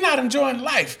laugh, you're not enjoying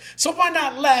life. So why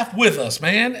not laugh with us,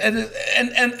 man? And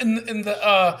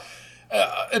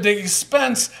at the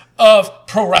expense of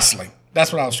pro wrestling.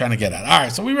 That's what I was trying to get at. All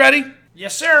right, so we ready?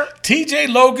 Yes, sir. TJ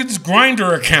Logan's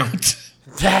Grindr account.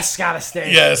 That's gotta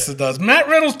stay. Yes, it does. Matt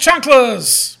Riddle's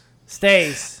Chunklas.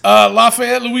 Stays.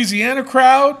 Lafayette, Louisiana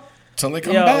crowd. Till they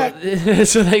come back.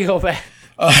 So they go back.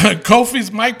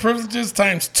 Kofi's mic privileges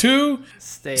times 2.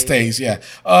 Stays. Stays, yeah.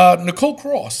 Nicole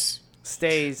Cross.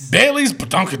 Stays. Bailey's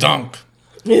Badonkadonk.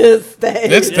 It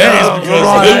stays. It stays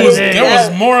because there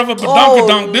was more of a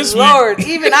badunkadunk this Lord. week.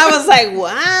 Even I was like,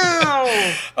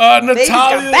 wow.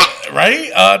 Natalia,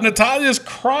 right? Natalia's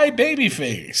crybaby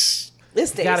face.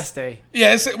 This stays. Gotta stay.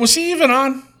 Yeah, was she even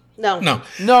on? No.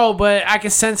 No, but I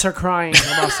can sense her crying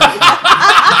about something.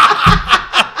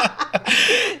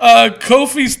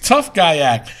 Kofi's tough guy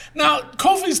act. Now,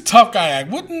 Kofi's tough guy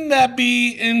act, wouldn't that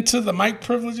be into the mic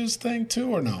privileges thing too,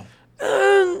 or no?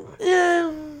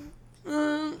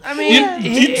 I mean,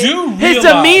 you do realize his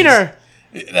demeanor.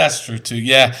 That's true too,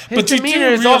 yeah. But you do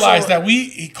realize that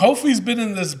Kofi's been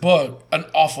in this book an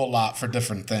awful lot for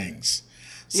different things.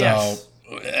 So Yes.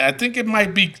 I think it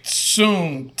might be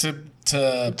soon to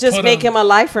just put make him a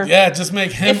lifer. Yeah, just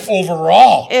make him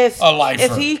overall a lifer.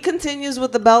 If he continues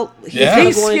with the belt, he's Yeah.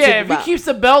 going to If he keeps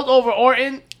the belt over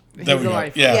Orton, there we he's a go.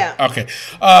 lifer. Yeah. Okay.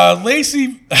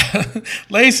 Lacey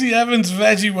Evans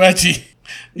veggie wedgie.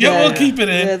 Yeah, we'll keep it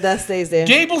in. Yeah, that stays there.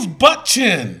 Gable's butt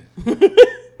chin.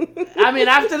 I mean,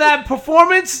 after that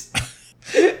performance,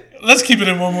 Let's keep it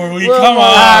in one more week. One Come more.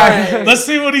 on. Right. Let's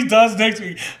see what he does next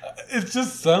week. It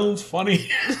just sounds funny.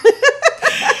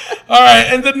 All right,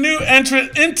 and the new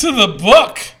entrant into the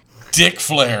book, Dick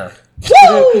Flair.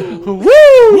 Woo!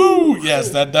 Woo! Yes,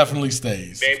 that definitely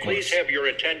stays. May I please have your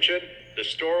attention? The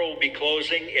store will be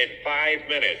closing in 5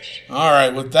 minutes. All right,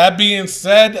 with that being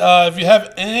said, if you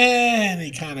have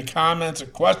any kind of comments or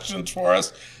questions for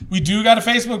us, we do got a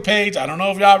Facebook page. I don't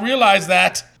know if y'all realize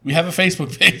that. We have a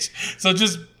Facebook page. So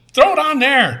just throw it on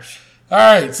there. All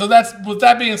right, so with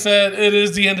that being said, it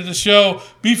is the end of the show.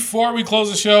 Before we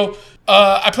close the show,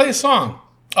 I play a song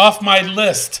off my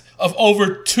list of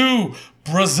over 2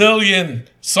 Brazilian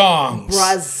songs.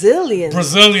 Brazilian.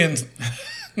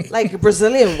 Like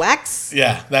Brazilian wax?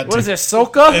 Yeah. What is it,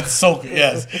 soca? It's soca,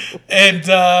 yes. And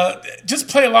just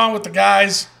play along with the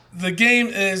guys. The game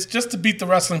is just to beat the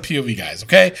wrestling POV guys,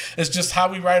 okay? It's just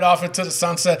how we ride off into the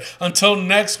sunset until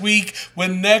next week,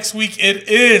 when next week it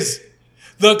is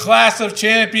the Clash of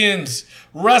Champions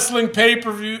Wrestling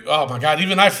pay-per-view. Oh, my God.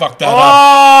 Even I fucked that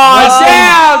up.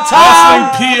 Damn, Tom.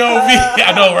 Wrestling POV.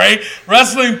 I know, right?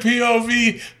 Wrestling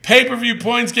POV pay-per-view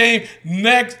points game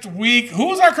next week. Who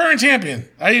was our current champion?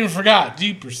 I even forgot.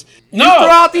 Jeepers. No. You throw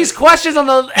out these questions on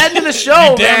the end of the show,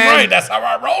 You're damn man. right. That's how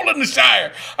I roll in the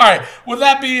Shire. All right. With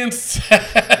that being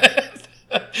said.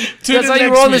 That's how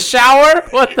you roll in the shower?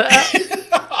 What the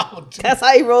hell? That's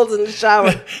how he rolls in the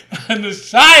shower. In the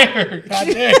Shire. God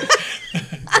damn.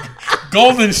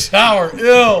 Golden shower.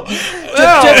 Ew.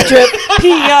 Drip, drip,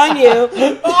 pee on you.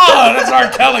 Oh, that's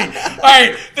R. Kelly. All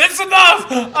right. That's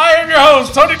enough. I am your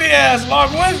host, Tony Diaz,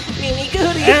 along with Mimi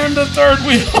Goody. and the third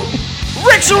wheel.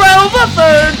 Rick Sorrell the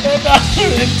third. And our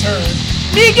intern.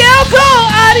 Miguel Cole,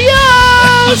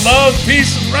 adios. Love,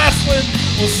 peace, and wrestling.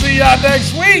 We'll see y'all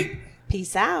next week.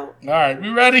 Peace out. All right. We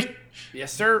ready?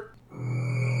 Yes, sir. I am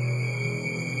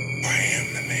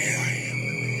the man.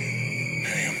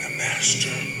 I am the master.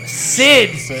 Sid.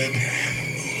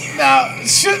 Now,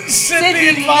 shouldn't Sid be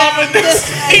involved in this?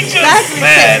 He just Exactly.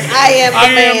 said, I am the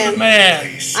man. I man.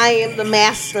 am the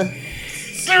master.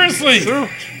 Seriously. True.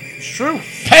 It's true.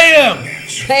 Pay him.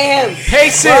 Pam. Hey,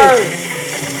 Sid.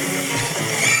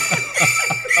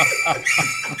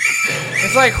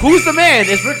 It's like, who's the man?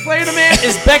 Is Ric Flair the man?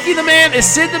 Is Becky the man? Is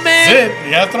Sid the man? Sid.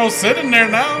 You gotta throw Sid in there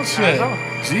now. Shit. I know.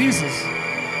 Jesus. All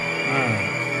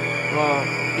right. Well,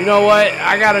 you know what?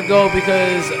 I gotta go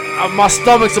because my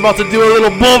stomach's about to do a little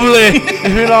bubbly.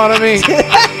 You know what I mean?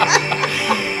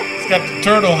 It's got the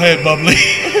turtle head bubbly.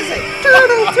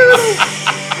 Turtle.